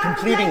 That's like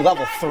completing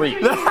level 3.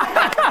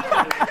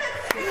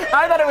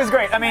 I thought it was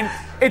great. I mean,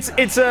 it's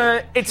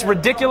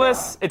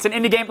ridiculous. It's an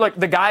indie game. Look,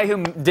 the guy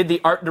who did the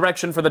art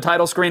direction for the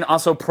title screen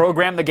also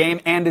programmed the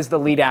game and is the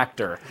lead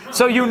actor.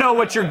 So you know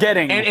what you're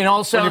getting. And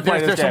also,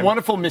 there's some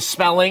wonderful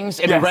misspellings.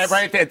 And Yes.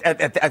 right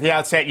at the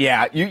outset,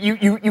 yeah,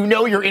 you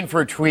know you're in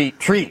for a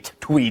treat.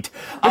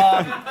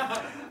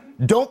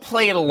 Don't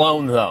play it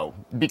alone, though,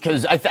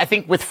 because I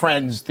think with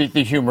friends,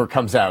 the humor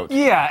comes out.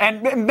 Yeah,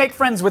 and make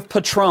friends with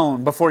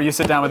Patron before you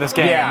sit down with this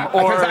game. Yeah,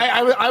 because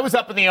I was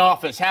up in the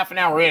office, half an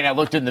hour in, I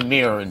looked in the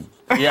mirror, and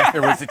yes,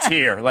 there was a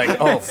tear. Like,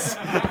 oh,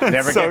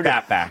 never So get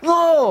that back.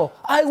 No,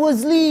 I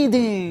was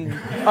leading.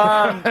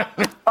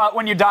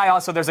 When you die,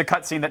 also, there's a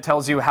cutscene that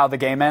tells you how the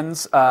game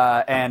ends,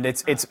 and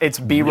it's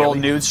B-roll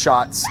news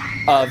shots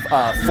of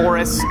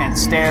forests and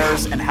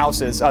stairs and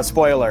houses.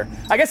 Spoiler.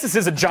 I guess this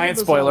is a giant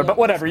spoiler, but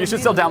whatever. You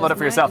should still download it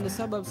for yourself.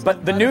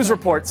 But the news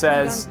report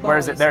says, where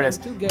is it? There it is.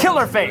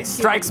 Killerface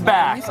strikes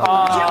back.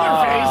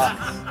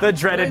 Killerface. The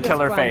dreaded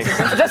Killerface.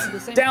 Just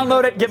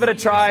download it, give it a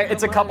try.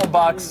 It's a couple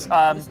bucks.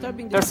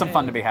 There's some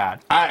fun to be had.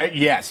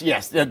 Yes,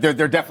 there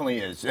definitely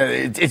is.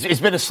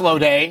 It's been a slow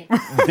day.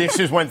 This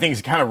is when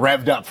things kind of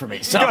revved up for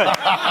me. So. Good.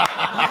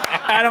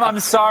 Adam, I'm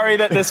sorry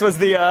that this was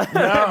the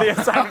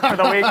assignment for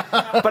the week,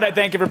 but I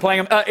thank you for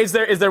playing them. Is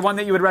there one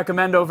that you would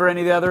recommend over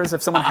any of the others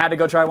if someone had to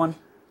go try one?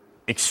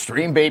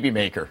 Extreme Baby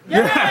Maker.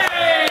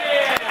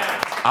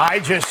 I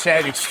just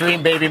said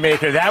Extreme Baby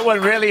Maker. That one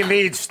really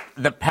leads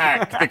the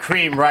pack. The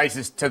cream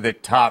rises to the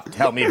top.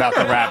 Tell me about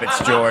the rabbits,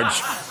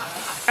 George.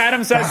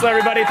 Adam Sessler,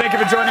 everybody, thank you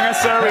for joining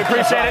us, sir. We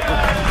appreciate it.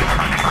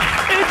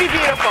 It'd be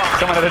beautiful.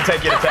 Someone had to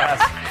take you to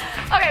task.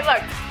 Okay,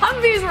 look,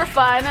 Humvees were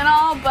fun and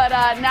all, but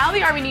now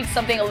the Army needs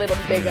something a little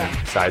bigger.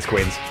 Size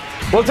queens.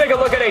 We'll take a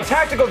look at a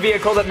tactical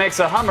vehicle that makes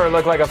a Hummer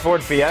look like a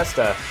Ford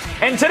Fiesta.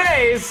 And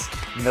today's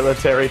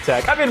military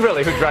tech. I mean,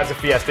 really, who drives a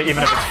Fiesta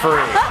even if it's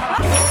free?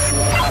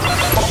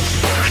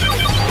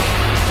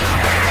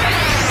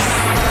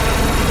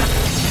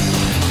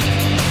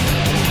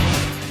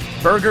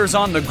 Burgers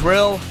on the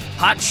grill,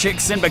 hot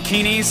chicks in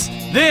bikinis.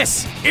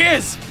 This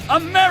is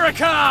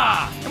America!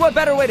 And what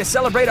better way to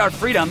celebrate our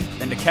freedom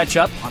than to catch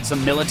up on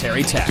some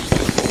military tech?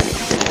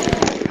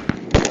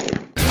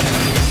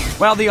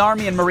 While the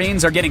Army and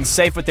Marines are getting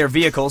safe with their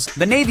vehicles,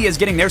 the Navy is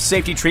getting their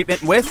safety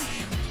treatment with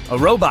a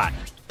robot.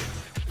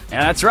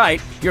 Yeah, that's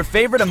right. Your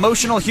favorite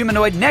emotional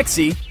humanoid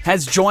Nexi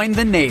has joined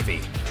the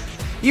Navy.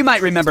 You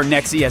might remember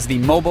Nexi as the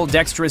mobile,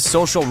 dexterous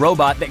social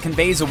robot that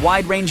conveys a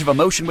wide range of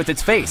emotion with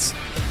its face.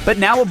 But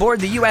now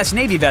aboard the U.S.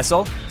 Navy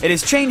vessel, it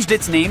has changed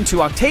its name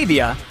to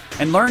Octavia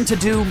and learned to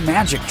do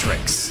magic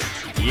tricks.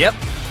 Yep,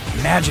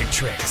 magic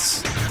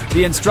tricks.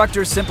 The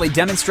instructor simply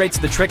demonstrates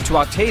the trick to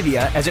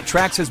Octavia as it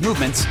tracks his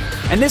movements,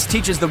 and this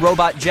teaches the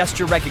robot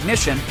gesture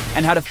recognition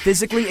and how to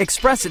physically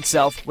express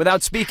itself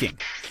without speaking.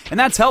 And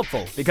that's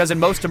helpful, because in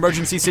most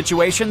emergency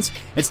situations,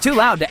 it's too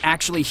loud to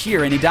actually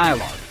hear any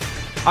dialogue.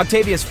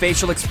 Octavia's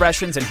facial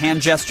expressions and hand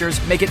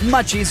gestures make it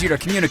much easier to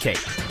communicate,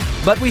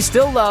 but we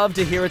still love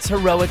to hear its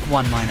heroic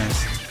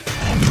one-liners.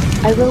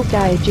 I will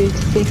guide you to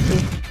safety.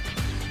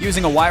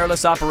 Using a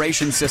wireless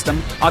operations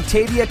system,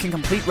 Octavia can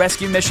complete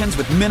rescue missions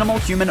with minimal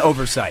human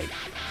oversight.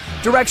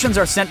 Directions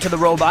are sent to the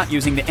robot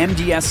using the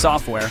MDS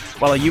software,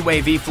 while a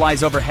UAV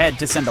flies overhead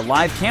to send a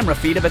live camera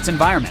feed of its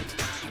environment.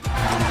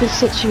 The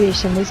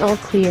situation is all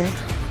clear.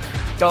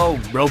 Oh,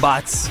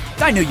 robots.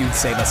 I knew you'd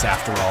save us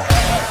after all.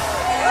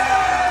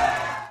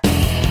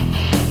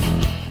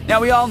 Now,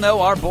 we all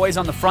know our boys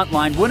on the front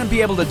line wouldn't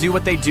be able to do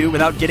what they do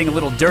without getting a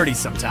little dirty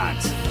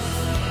sometimes.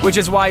 Which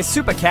is why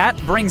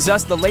Supercat brings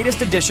us the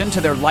latest addition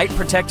to their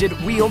light-protected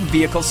wheeled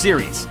vehicle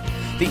series,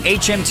 the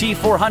HMT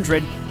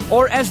 400,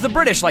 or as the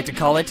British like to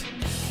call it,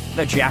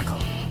 the Jackal.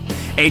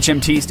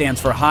 HMT stands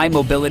for High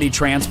Mobility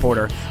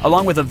Transporter,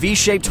 along with a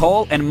V-shaped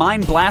hull and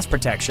mine blast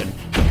protection.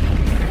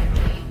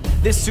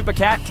 This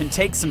Supercat can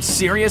take some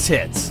serious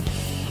hits.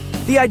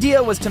 The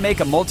idea was to make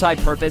a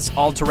multi-purpose,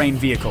 all-terrain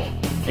vehicle,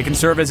 It can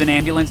serve as an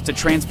ambulance to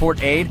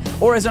transport aid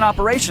or as an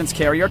operations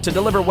carrier to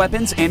deliver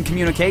weapons and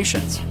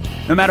communications.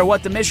 No matter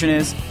what the mission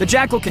is, the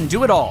Jackal can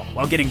do it all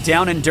while getting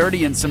down and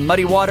dirty in some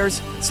muddy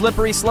waters,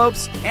 slippery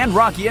slopes, and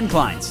rocky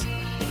inclines.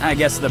 I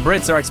guess the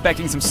Brits are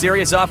expecting some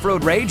serious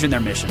off-road rage in their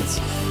missions.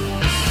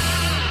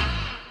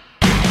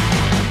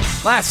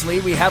 Lastly,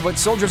 we have what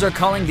soldiers are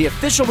calling the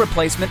official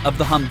replacement of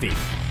the Humvee.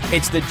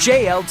 It's the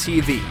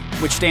JLTV,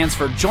 which stands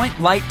for Joint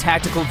Light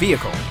Tactical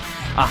Vehicle,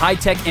 a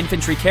high-tech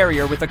infantry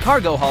carrier with a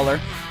cargo hauler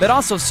that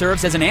also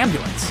serves as an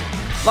ambulance.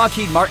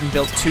 Lockheed Martin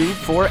built 2-,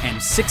 4-, and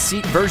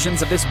 6-seat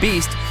versions of this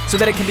beast so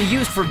that it can be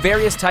used for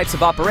various types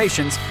of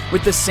operations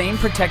with the same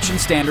protection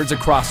standards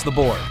across the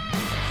board.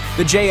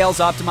 The JL's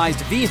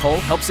optimized V-hull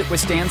helps it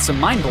withstand some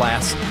mine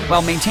blasts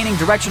while maintaining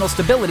directional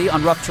stability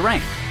on rough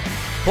terrain.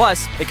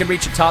 Plus, it can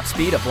reach a top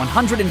speed of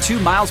 102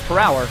 miles per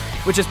hour,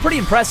 which is pretty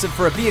impressive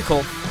for a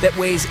vehicle that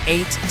weighs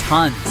 8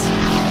 tons.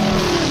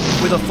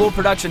 With a full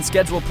production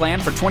schedule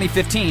planned for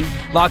 2015,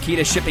 Lockheed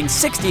is shipping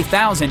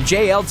 60,000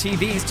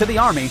 JLTVs to the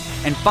Army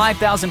and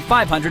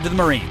 5,500 to the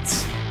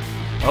Marines.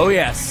 Oh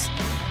yes,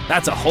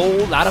 that's a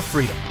whole lot of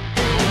freedom.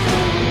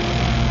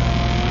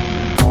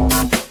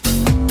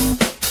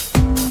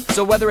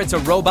 So whether it's a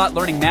robot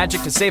learning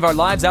magic to save our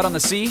lives out on the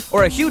sea,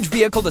 or a huge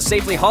vehicle to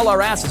safely haul our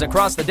asses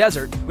across the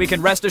desert, we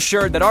can rest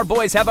assured that our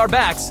boys have our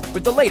backs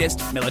with the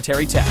latest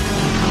military tech. Stay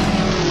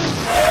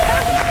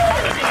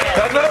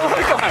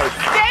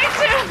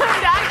tuned.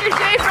 Dr.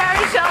 Jay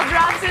Baruchel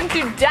drops in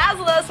to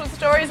dazzle us with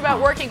stories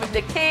about working with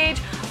Nick Cage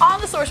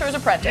on The Sorcerer's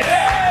Apprentice.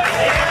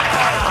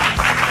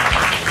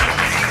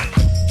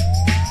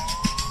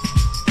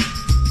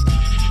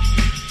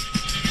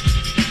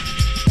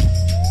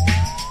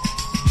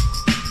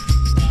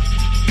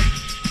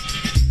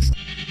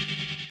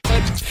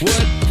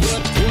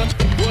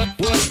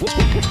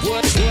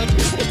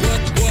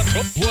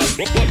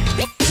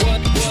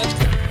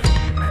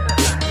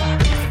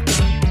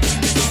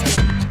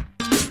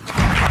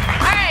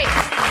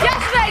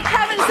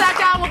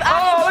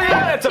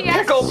 It's a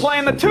pickle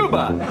playing the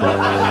tuba.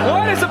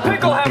 Why does a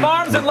pickle have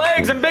arms and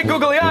legs and big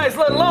googly eyes,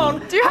 let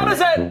alone, how does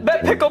that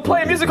pickle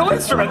play a musical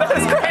instrument? That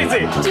is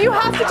crazy. Do you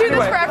have to do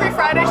this for every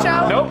Friday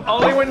show? Nope,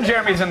 only when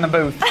Jeremy's in the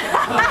booth. All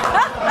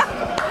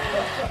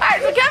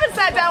right, so Kevin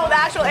sat down with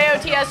actual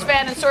AOTS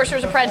fan and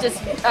Sorcerer's Apprentice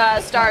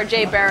star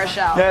Jay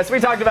Baruchel. Yes, we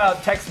talked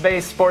about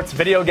text-based sports,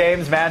 video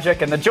games,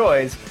 magic, and the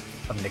joys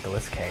of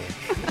Nicolas Cage.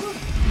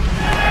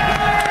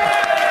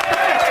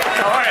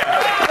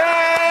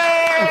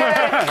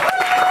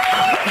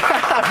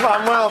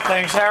 I'm well,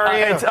 thanks. How are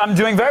you? I'm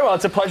doing very well.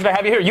 It's a pleasure to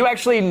have you here. You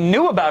actually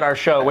knew about our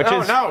show, which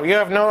is... No, you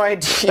have no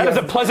idea. That is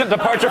a pleasant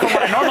departure from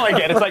what I normally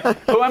get. It's like,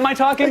 who am I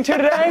talking to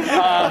today?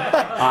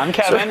 I'm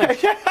Kevin.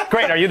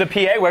 Great, are you the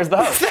PA? Where's the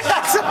host?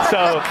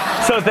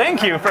 So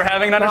thank you for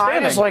having an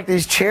understanding. I just like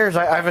these chairs.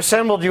 I've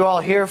assembled you all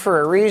here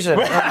for a reason.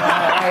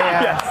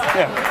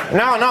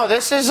 No,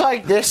 this is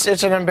like this.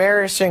 It's an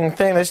embarrassing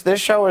thing.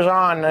 This show is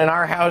on in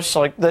our house.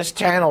 Like this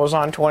channel is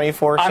on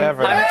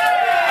 24/7.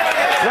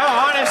 No,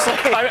 honestly.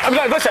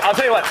 Listen, I'll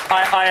tell you what.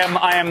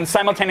 I am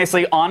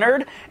simultaneously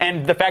honored,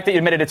 and the fact that you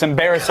admitted it's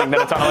embarrassing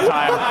that it's on all the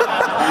time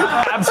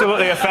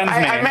absolutely offends me.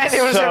 I meant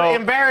it was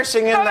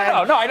embarrassing in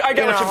that. No, I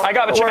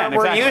got what you meant.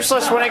 We're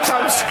useless when it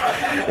comes.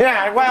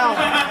 Yeah, well.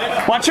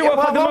 Why don't you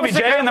put the movie,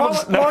 Jay? And then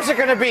what was it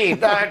going to be?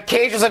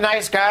 Cage is a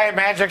nice guy.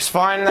 Magic's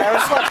fun. That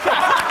was like.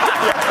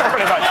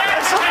 Pretty much.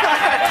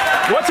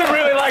 What's it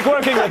really like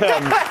working with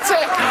him? That's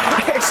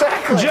it.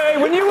 Exactly. Jay,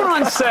 when you were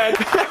on set,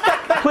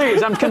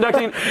 please, I'm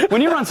conducting.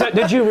 When you were on set,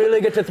 did you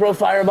really get to throw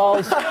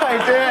fireballs?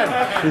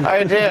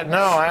 I did.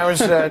 No, I was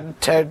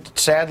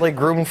sadly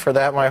groomed for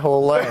that my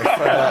whole life.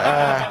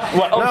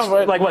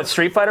 What,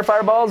 Street Fighter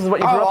fireballs is what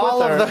you grew up with?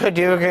 All of the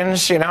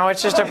Hadoukens,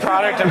 it's just a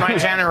product of my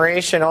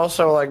generation.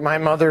 Also, like my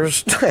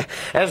mother's,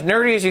 as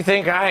nerdy as you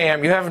think I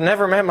am, you have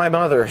never met my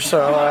mother. So,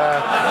 go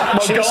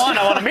on,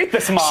 I want to meet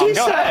this mom.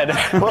 Go ahead.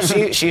 Well,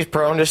 she's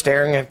prone to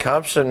staring at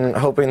cups and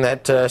hoping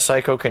that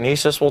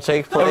psychokinesis will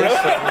take place.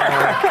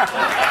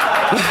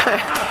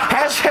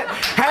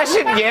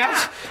 Hasn't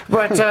yet,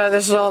 but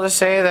this is all to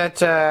say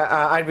that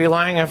I'd be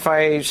lying if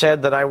I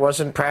said that I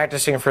wasn't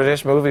practicing for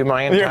this movie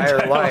my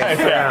entire life.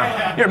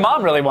 Yeah. Your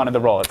mom really wanted the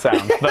role, it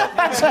sounds.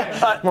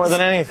 But, more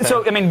than anything.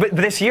 So, I mean, but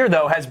this year,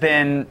 though, has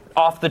been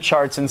off the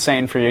charts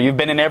insane for you. You've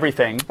been in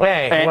everything. But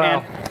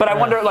I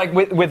wonder, like,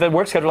 with a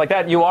work schedule like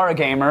that, you are a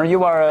gamer.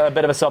 You are a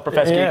bit of a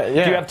self-professed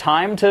geek. Do you have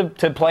time to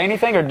play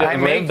anything? Or I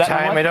make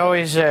time. It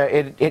always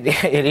it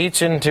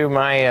eats into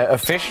my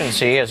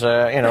efficiency as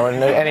in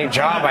any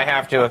job I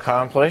have to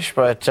accomplish.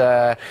 But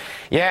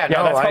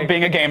that's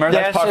being a gamer.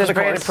 That's part of the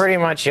course. Pretty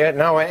much it.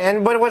 No,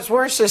 but what's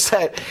worse is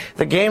that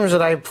the games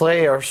that I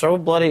play are so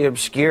bloody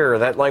obscure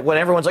that like when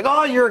everyone's like,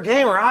 "Oh, you're a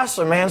gamer,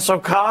 awesome, man!" So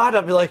COD,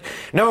 I'll be like,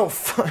 "No,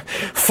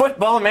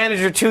 Football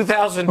Manager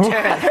 2010,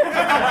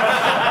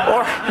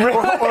 or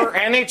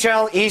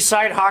NHL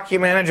Eastside Hockey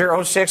Manager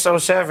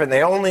 06-07.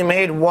 They only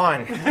made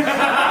one.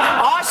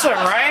 Awesome,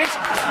 right?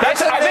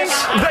 I think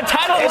the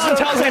title alone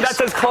tells me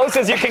that's as close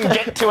as you can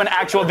get to an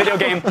actual video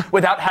game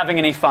without having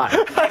any fun.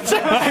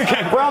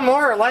 Well,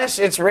 more or less,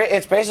 it's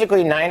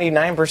basically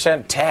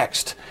 99%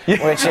 text, which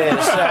is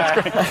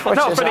which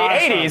no, is for the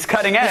awesome. 80s,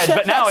 cutting edge,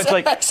 but now it's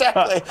like,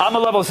 exactly. I'm a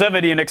level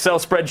 70 in Excel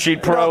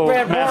Spreadsheet Pro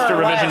Master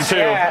Revision 2.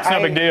 Yeah, it's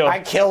no big deal. I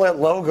kill it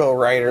logo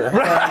writer.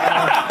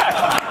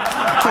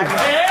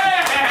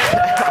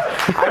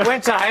 I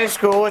went to high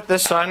school with the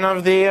son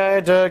of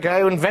the guy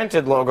who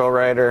invented Logo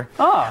Writer.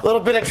 Oh. A little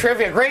bit of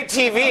trivia. Great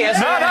TV,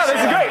 isn't it? No,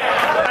 this is great.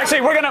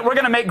 Actually, we're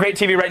gonna make great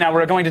TV right now.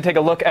 We're going to take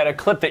a look at a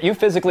clip that you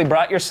physically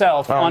brought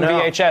yourself on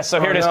VHS. So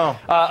here it is.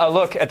 A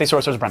look at The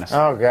Sorcerer's Apprentice.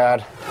 Oh,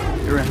 God.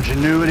 Your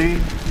ingenuity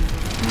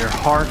and your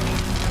heart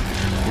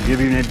will give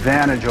you an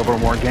advantage over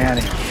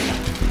Morgani.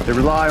 They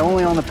rely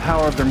only on the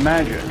power of their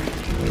magic.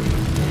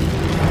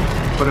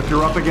 But if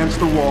you're up against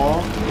the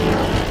wall,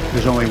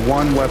 there's only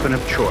one weapon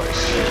of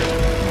choice.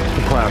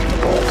 The plasma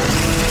ball.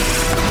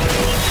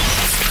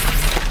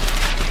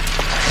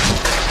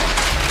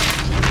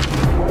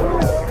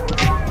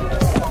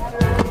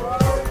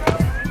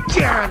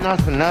 Yeah,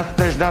 nothing.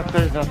 There's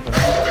nothing. I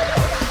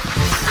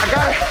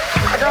got it.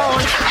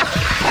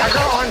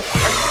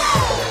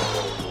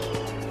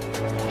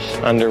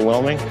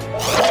 Underwhelming.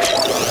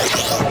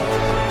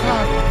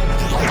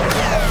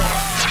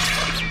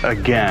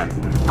 Again.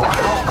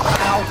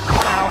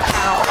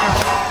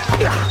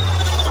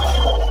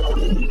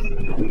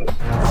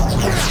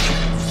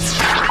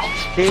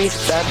 See,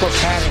 that's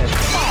what's happening.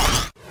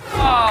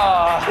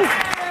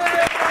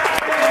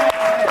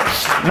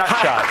 Nut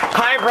shot.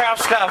 Highbrow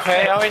stuff,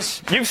 eh?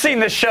 Always. You've seen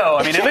this show.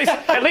 I mean,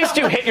 at least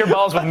you hit your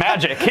balls with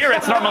magic. Here,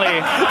 it's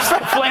normally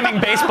flaming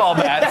baseball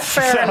bats.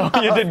 So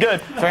you did good.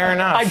 Fair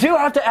enough. I do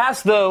have to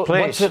ask though, Please.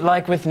 what's it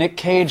like with Nick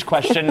Cage?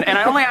 Question, and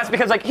I only ask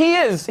because like he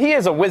is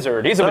a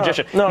wizard. He's a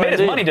magician. No, made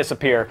his indeed. money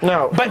disappear.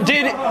 No. But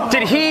did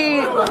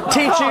he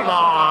teach you? Come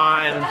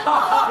on.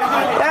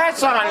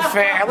 That's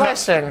unfair.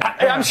 Listen.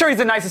 I'm sure he's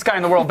the nicest guy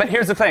in the world, but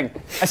here's the thing.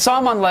 I saw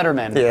him on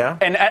Letterman. Yeah.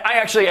 And I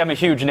actually am a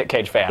huge Nick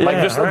Cage fan. Like,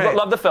 Yeah, just right.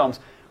 love the films.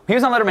 He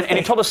was on Letterman, and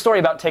he told a story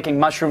about taking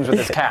mushrooms with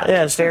his cat.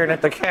 Yeah, and staring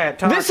at the cat.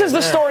 This is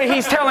the story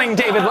he's telling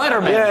David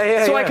Letterman.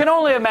 Yeah, so I can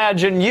only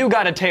imagine you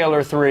got a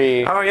Taylor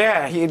 3. Oh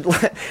yeah,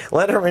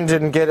 Letterman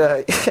didn't get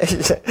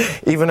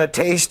even a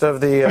taste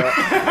of the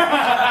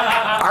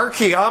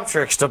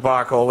Archaeopteryx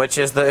debacle, which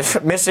is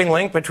the missing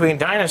link between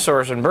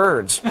dinosaurs and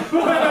birds.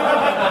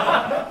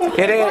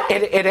 It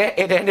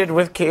ended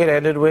with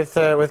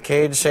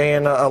Cage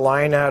saying a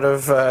line out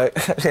of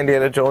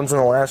Indiana Jones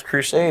and the Last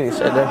Crusade. He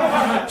said,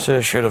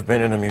 "I should have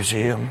been in a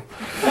museum."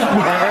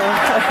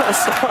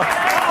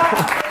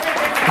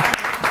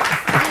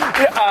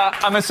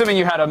 I'm assuming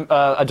you had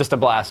just a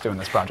blast doing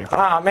this project.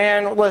 Ah,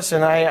 man,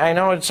 listen, I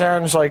know it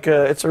sounds like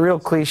it's a real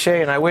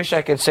cliche, and I wish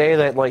I could say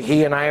that like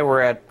he and I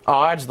were at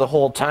odds the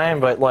whole time,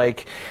 but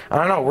like I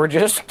don't know, we're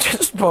just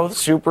both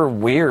super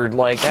weird.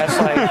 Like that's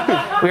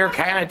like we were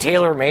kind of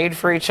tailor-made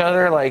for each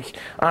other. Like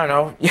I don't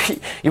know,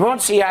 you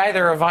won't see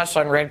either of us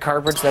on red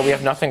carpets that we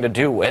have nothing to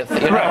do with,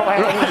 you know.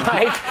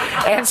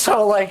 And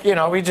so like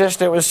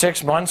it was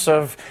 6 months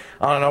of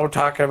I don't know,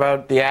 talking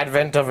about the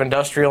advent of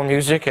industrial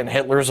music and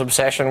Hitler's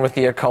obsession with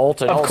the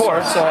occult. And of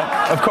course,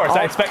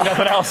 I expect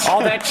nothing else.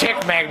 All that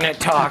chick magnet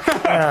talk.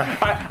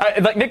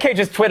 Like Nick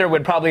Cage's Twitter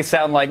would probably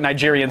sound like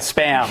Nigerian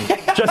spam.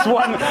 Just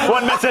one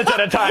message at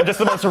a time, just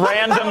the most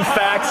random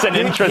facts and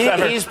interests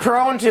ever. He's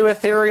prone to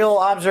ethereal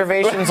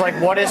observations like,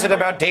 what is it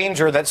about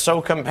danger that's so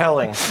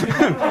compelling?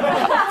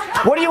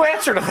 What do you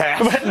answer to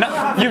that?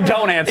 No, you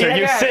don't answer.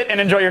 You sit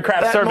and enjoy your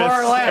craft service.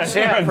 More or less,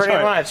 yeah, pretty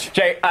much.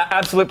 Jay,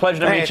 absolute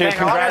pleasure to meet you.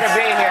 Congrats to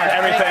be here. on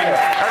everything.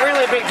 A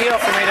really big deal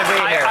for me to be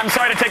here. I'm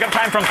sorry to take up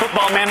time from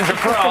Football Manager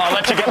Pro. I'll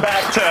let you get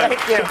back to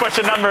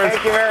pushing numbers.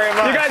 Thank you very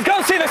much. You guys go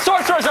see The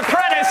Sorcerer's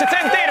Apprentice. It's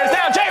in theaters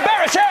now. Jay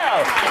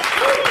Baruchel.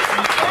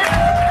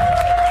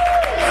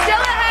 Still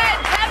ahead,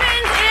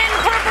 Kevin's in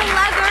purple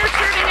leather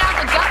serving out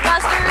the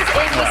Gutbusters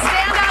in the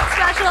standout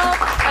special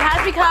that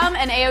has become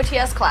an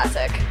AOTS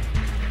classic.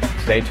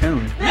 Stay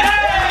tuned.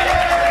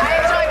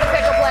 I enjoyed the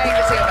pickle playing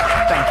to see it.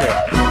 Thank you.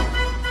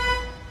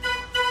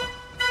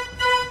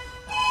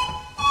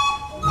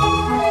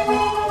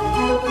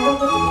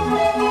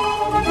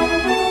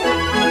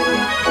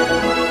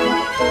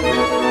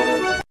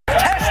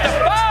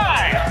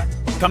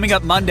 Coming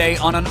up Monday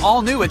on an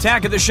all-new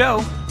Attack of the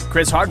Show,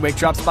 Chris Hardwick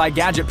drops by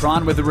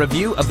Gadgetron with a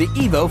review of the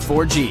Evo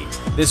 4G.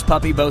 This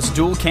puppy boasts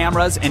dual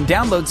cameras and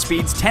download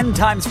speeds 10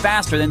 times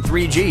faster than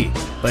 3G.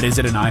 But is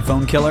it an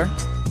iPhone killer?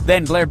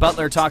 Then Blair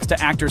Butler talks to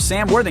actor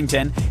Sam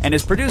Worthington and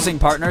his producing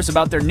partners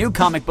about their new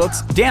comic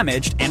books,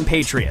 Damaged and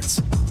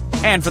Patriots.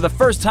 And for the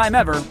first time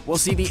ever, we'll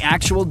see the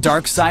actual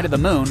dark side of the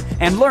moon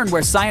and learn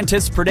where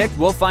scientists predict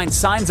we'll find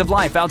signs of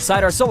life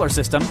outside our solar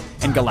system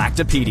in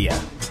Galactopedia.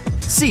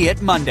 See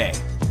it Monday.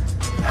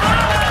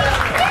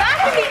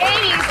 Back in the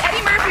 80s,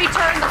 Eddie Murphy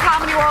turned the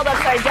comedy world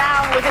upside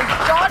down with his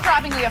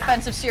jaw-droppingly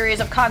offensive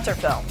series of concert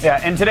films.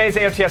 Yeah, in today's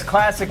AOTS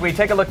Classic, we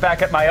take a look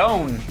back at my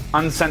own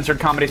uncensored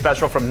comedy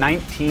special from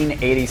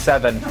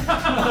 1987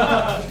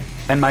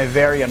 and my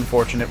very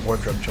unfortunate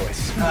wardrobe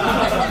choice.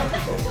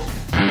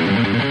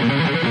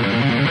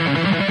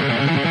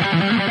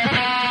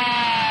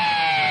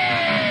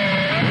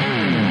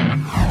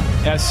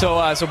 Yeah,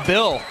 so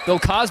Bill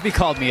Cosby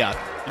called me up,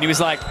 and he was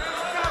like,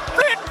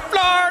 "Flint,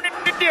 Florida,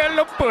 the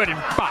yellow pudding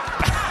pop."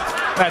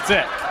 That's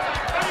it.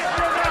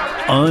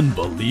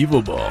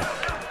 Unbelievable.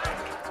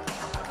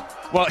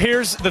 Well,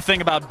 here's the thing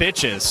about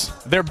bitches.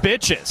 They're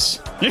bitches.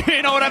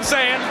 You know what I'm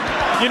saying?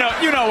 You know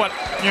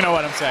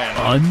what I'm saying.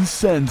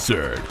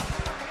 Uncensored.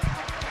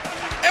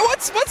 And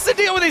what's the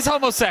deal with these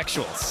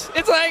homosexuals?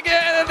 It's like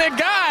they're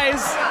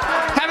guys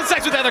having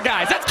sex with other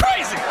guys. That's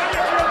crazy.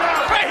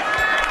 Right?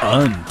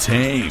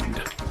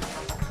 Untamed.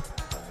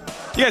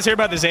 You guys hear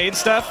about this AIDS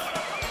stuff?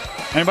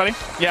 Anybody?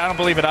 Yeah, I don't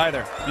believe it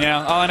either.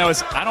 Yeah, all I know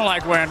is I don't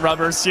like wearing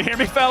rubbers. You hear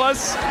me,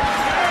 fellas?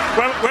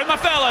 Where's my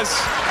fellas?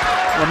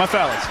 Where my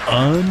fellas?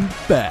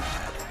 Unbad.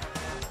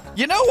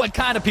 You know what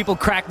kind of people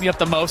crack me up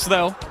the most,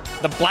 though?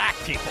 The black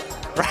people,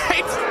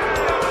 right?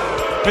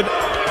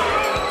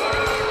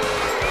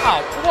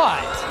 Oh,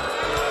 what?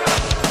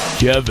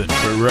 Kevin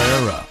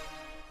Pereira.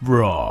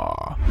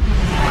 Raw. For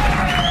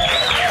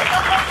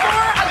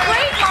a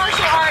great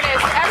martial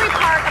artist, every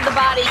part of the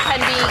body can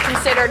be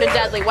considered a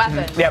deadly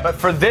weapon. Yeah, but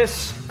for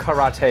this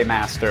karate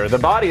master, the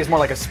body is more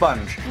like a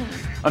sponge.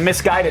 A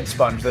misguided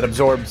sponge that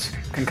absorbs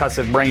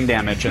concussive brain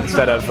damage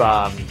instead of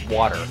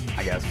water,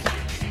 I guess.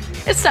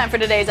 It's time for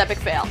today's epic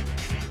fail.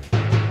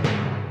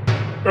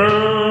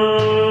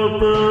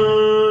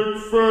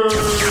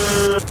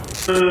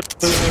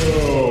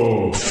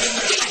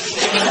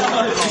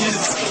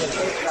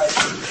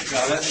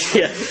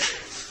 Yeah.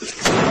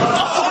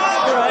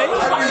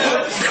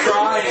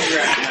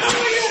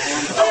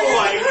 Oh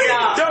my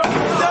God!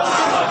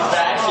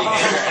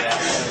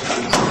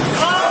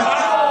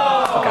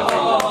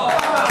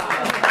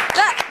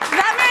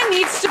 That man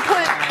needs to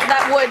put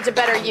that wood to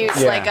better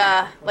use,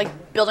 Yeah. like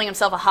building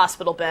himself a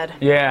hospital bed.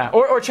 Yeah,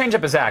 or change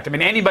up his act. I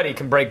mean, anybody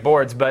can break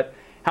boards, but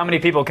how many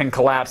people can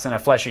collapse in a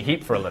fleshy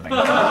heap for a living?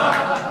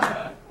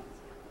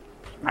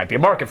 Might be a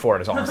market for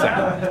it, is all I'm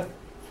saying.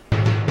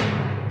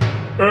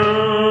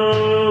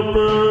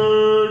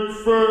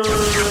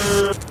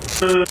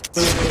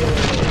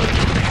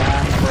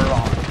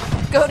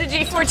 Go to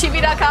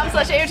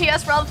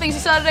g4tv.com/AOTS for all the things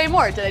you saw today and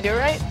more. Did I do it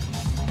right?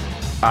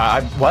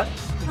 What?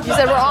 You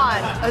said we're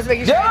on. I was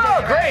making sure.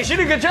 Yeah, great. She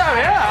did a good job.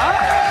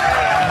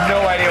 Yeah.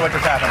 No idea what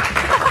just happened.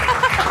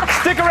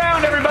 Stick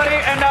around, everybody,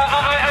 and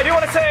I do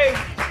want to say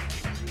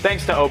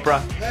thanks to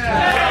Oprah.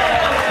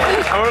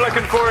 And we're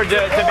looking forward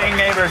to being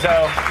neighbors,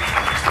 though.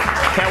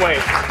 Can't wait.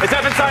 It's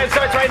F Inside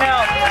starts right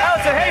now.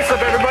 Allison Hayslip,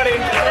 everybody.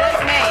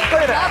 That's me.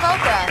 Look at that. Love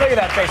Oprah. Look at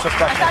that facial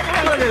expression. I thought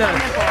you were Look at that.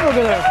 Look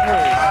at that.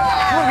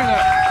 Look at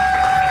that.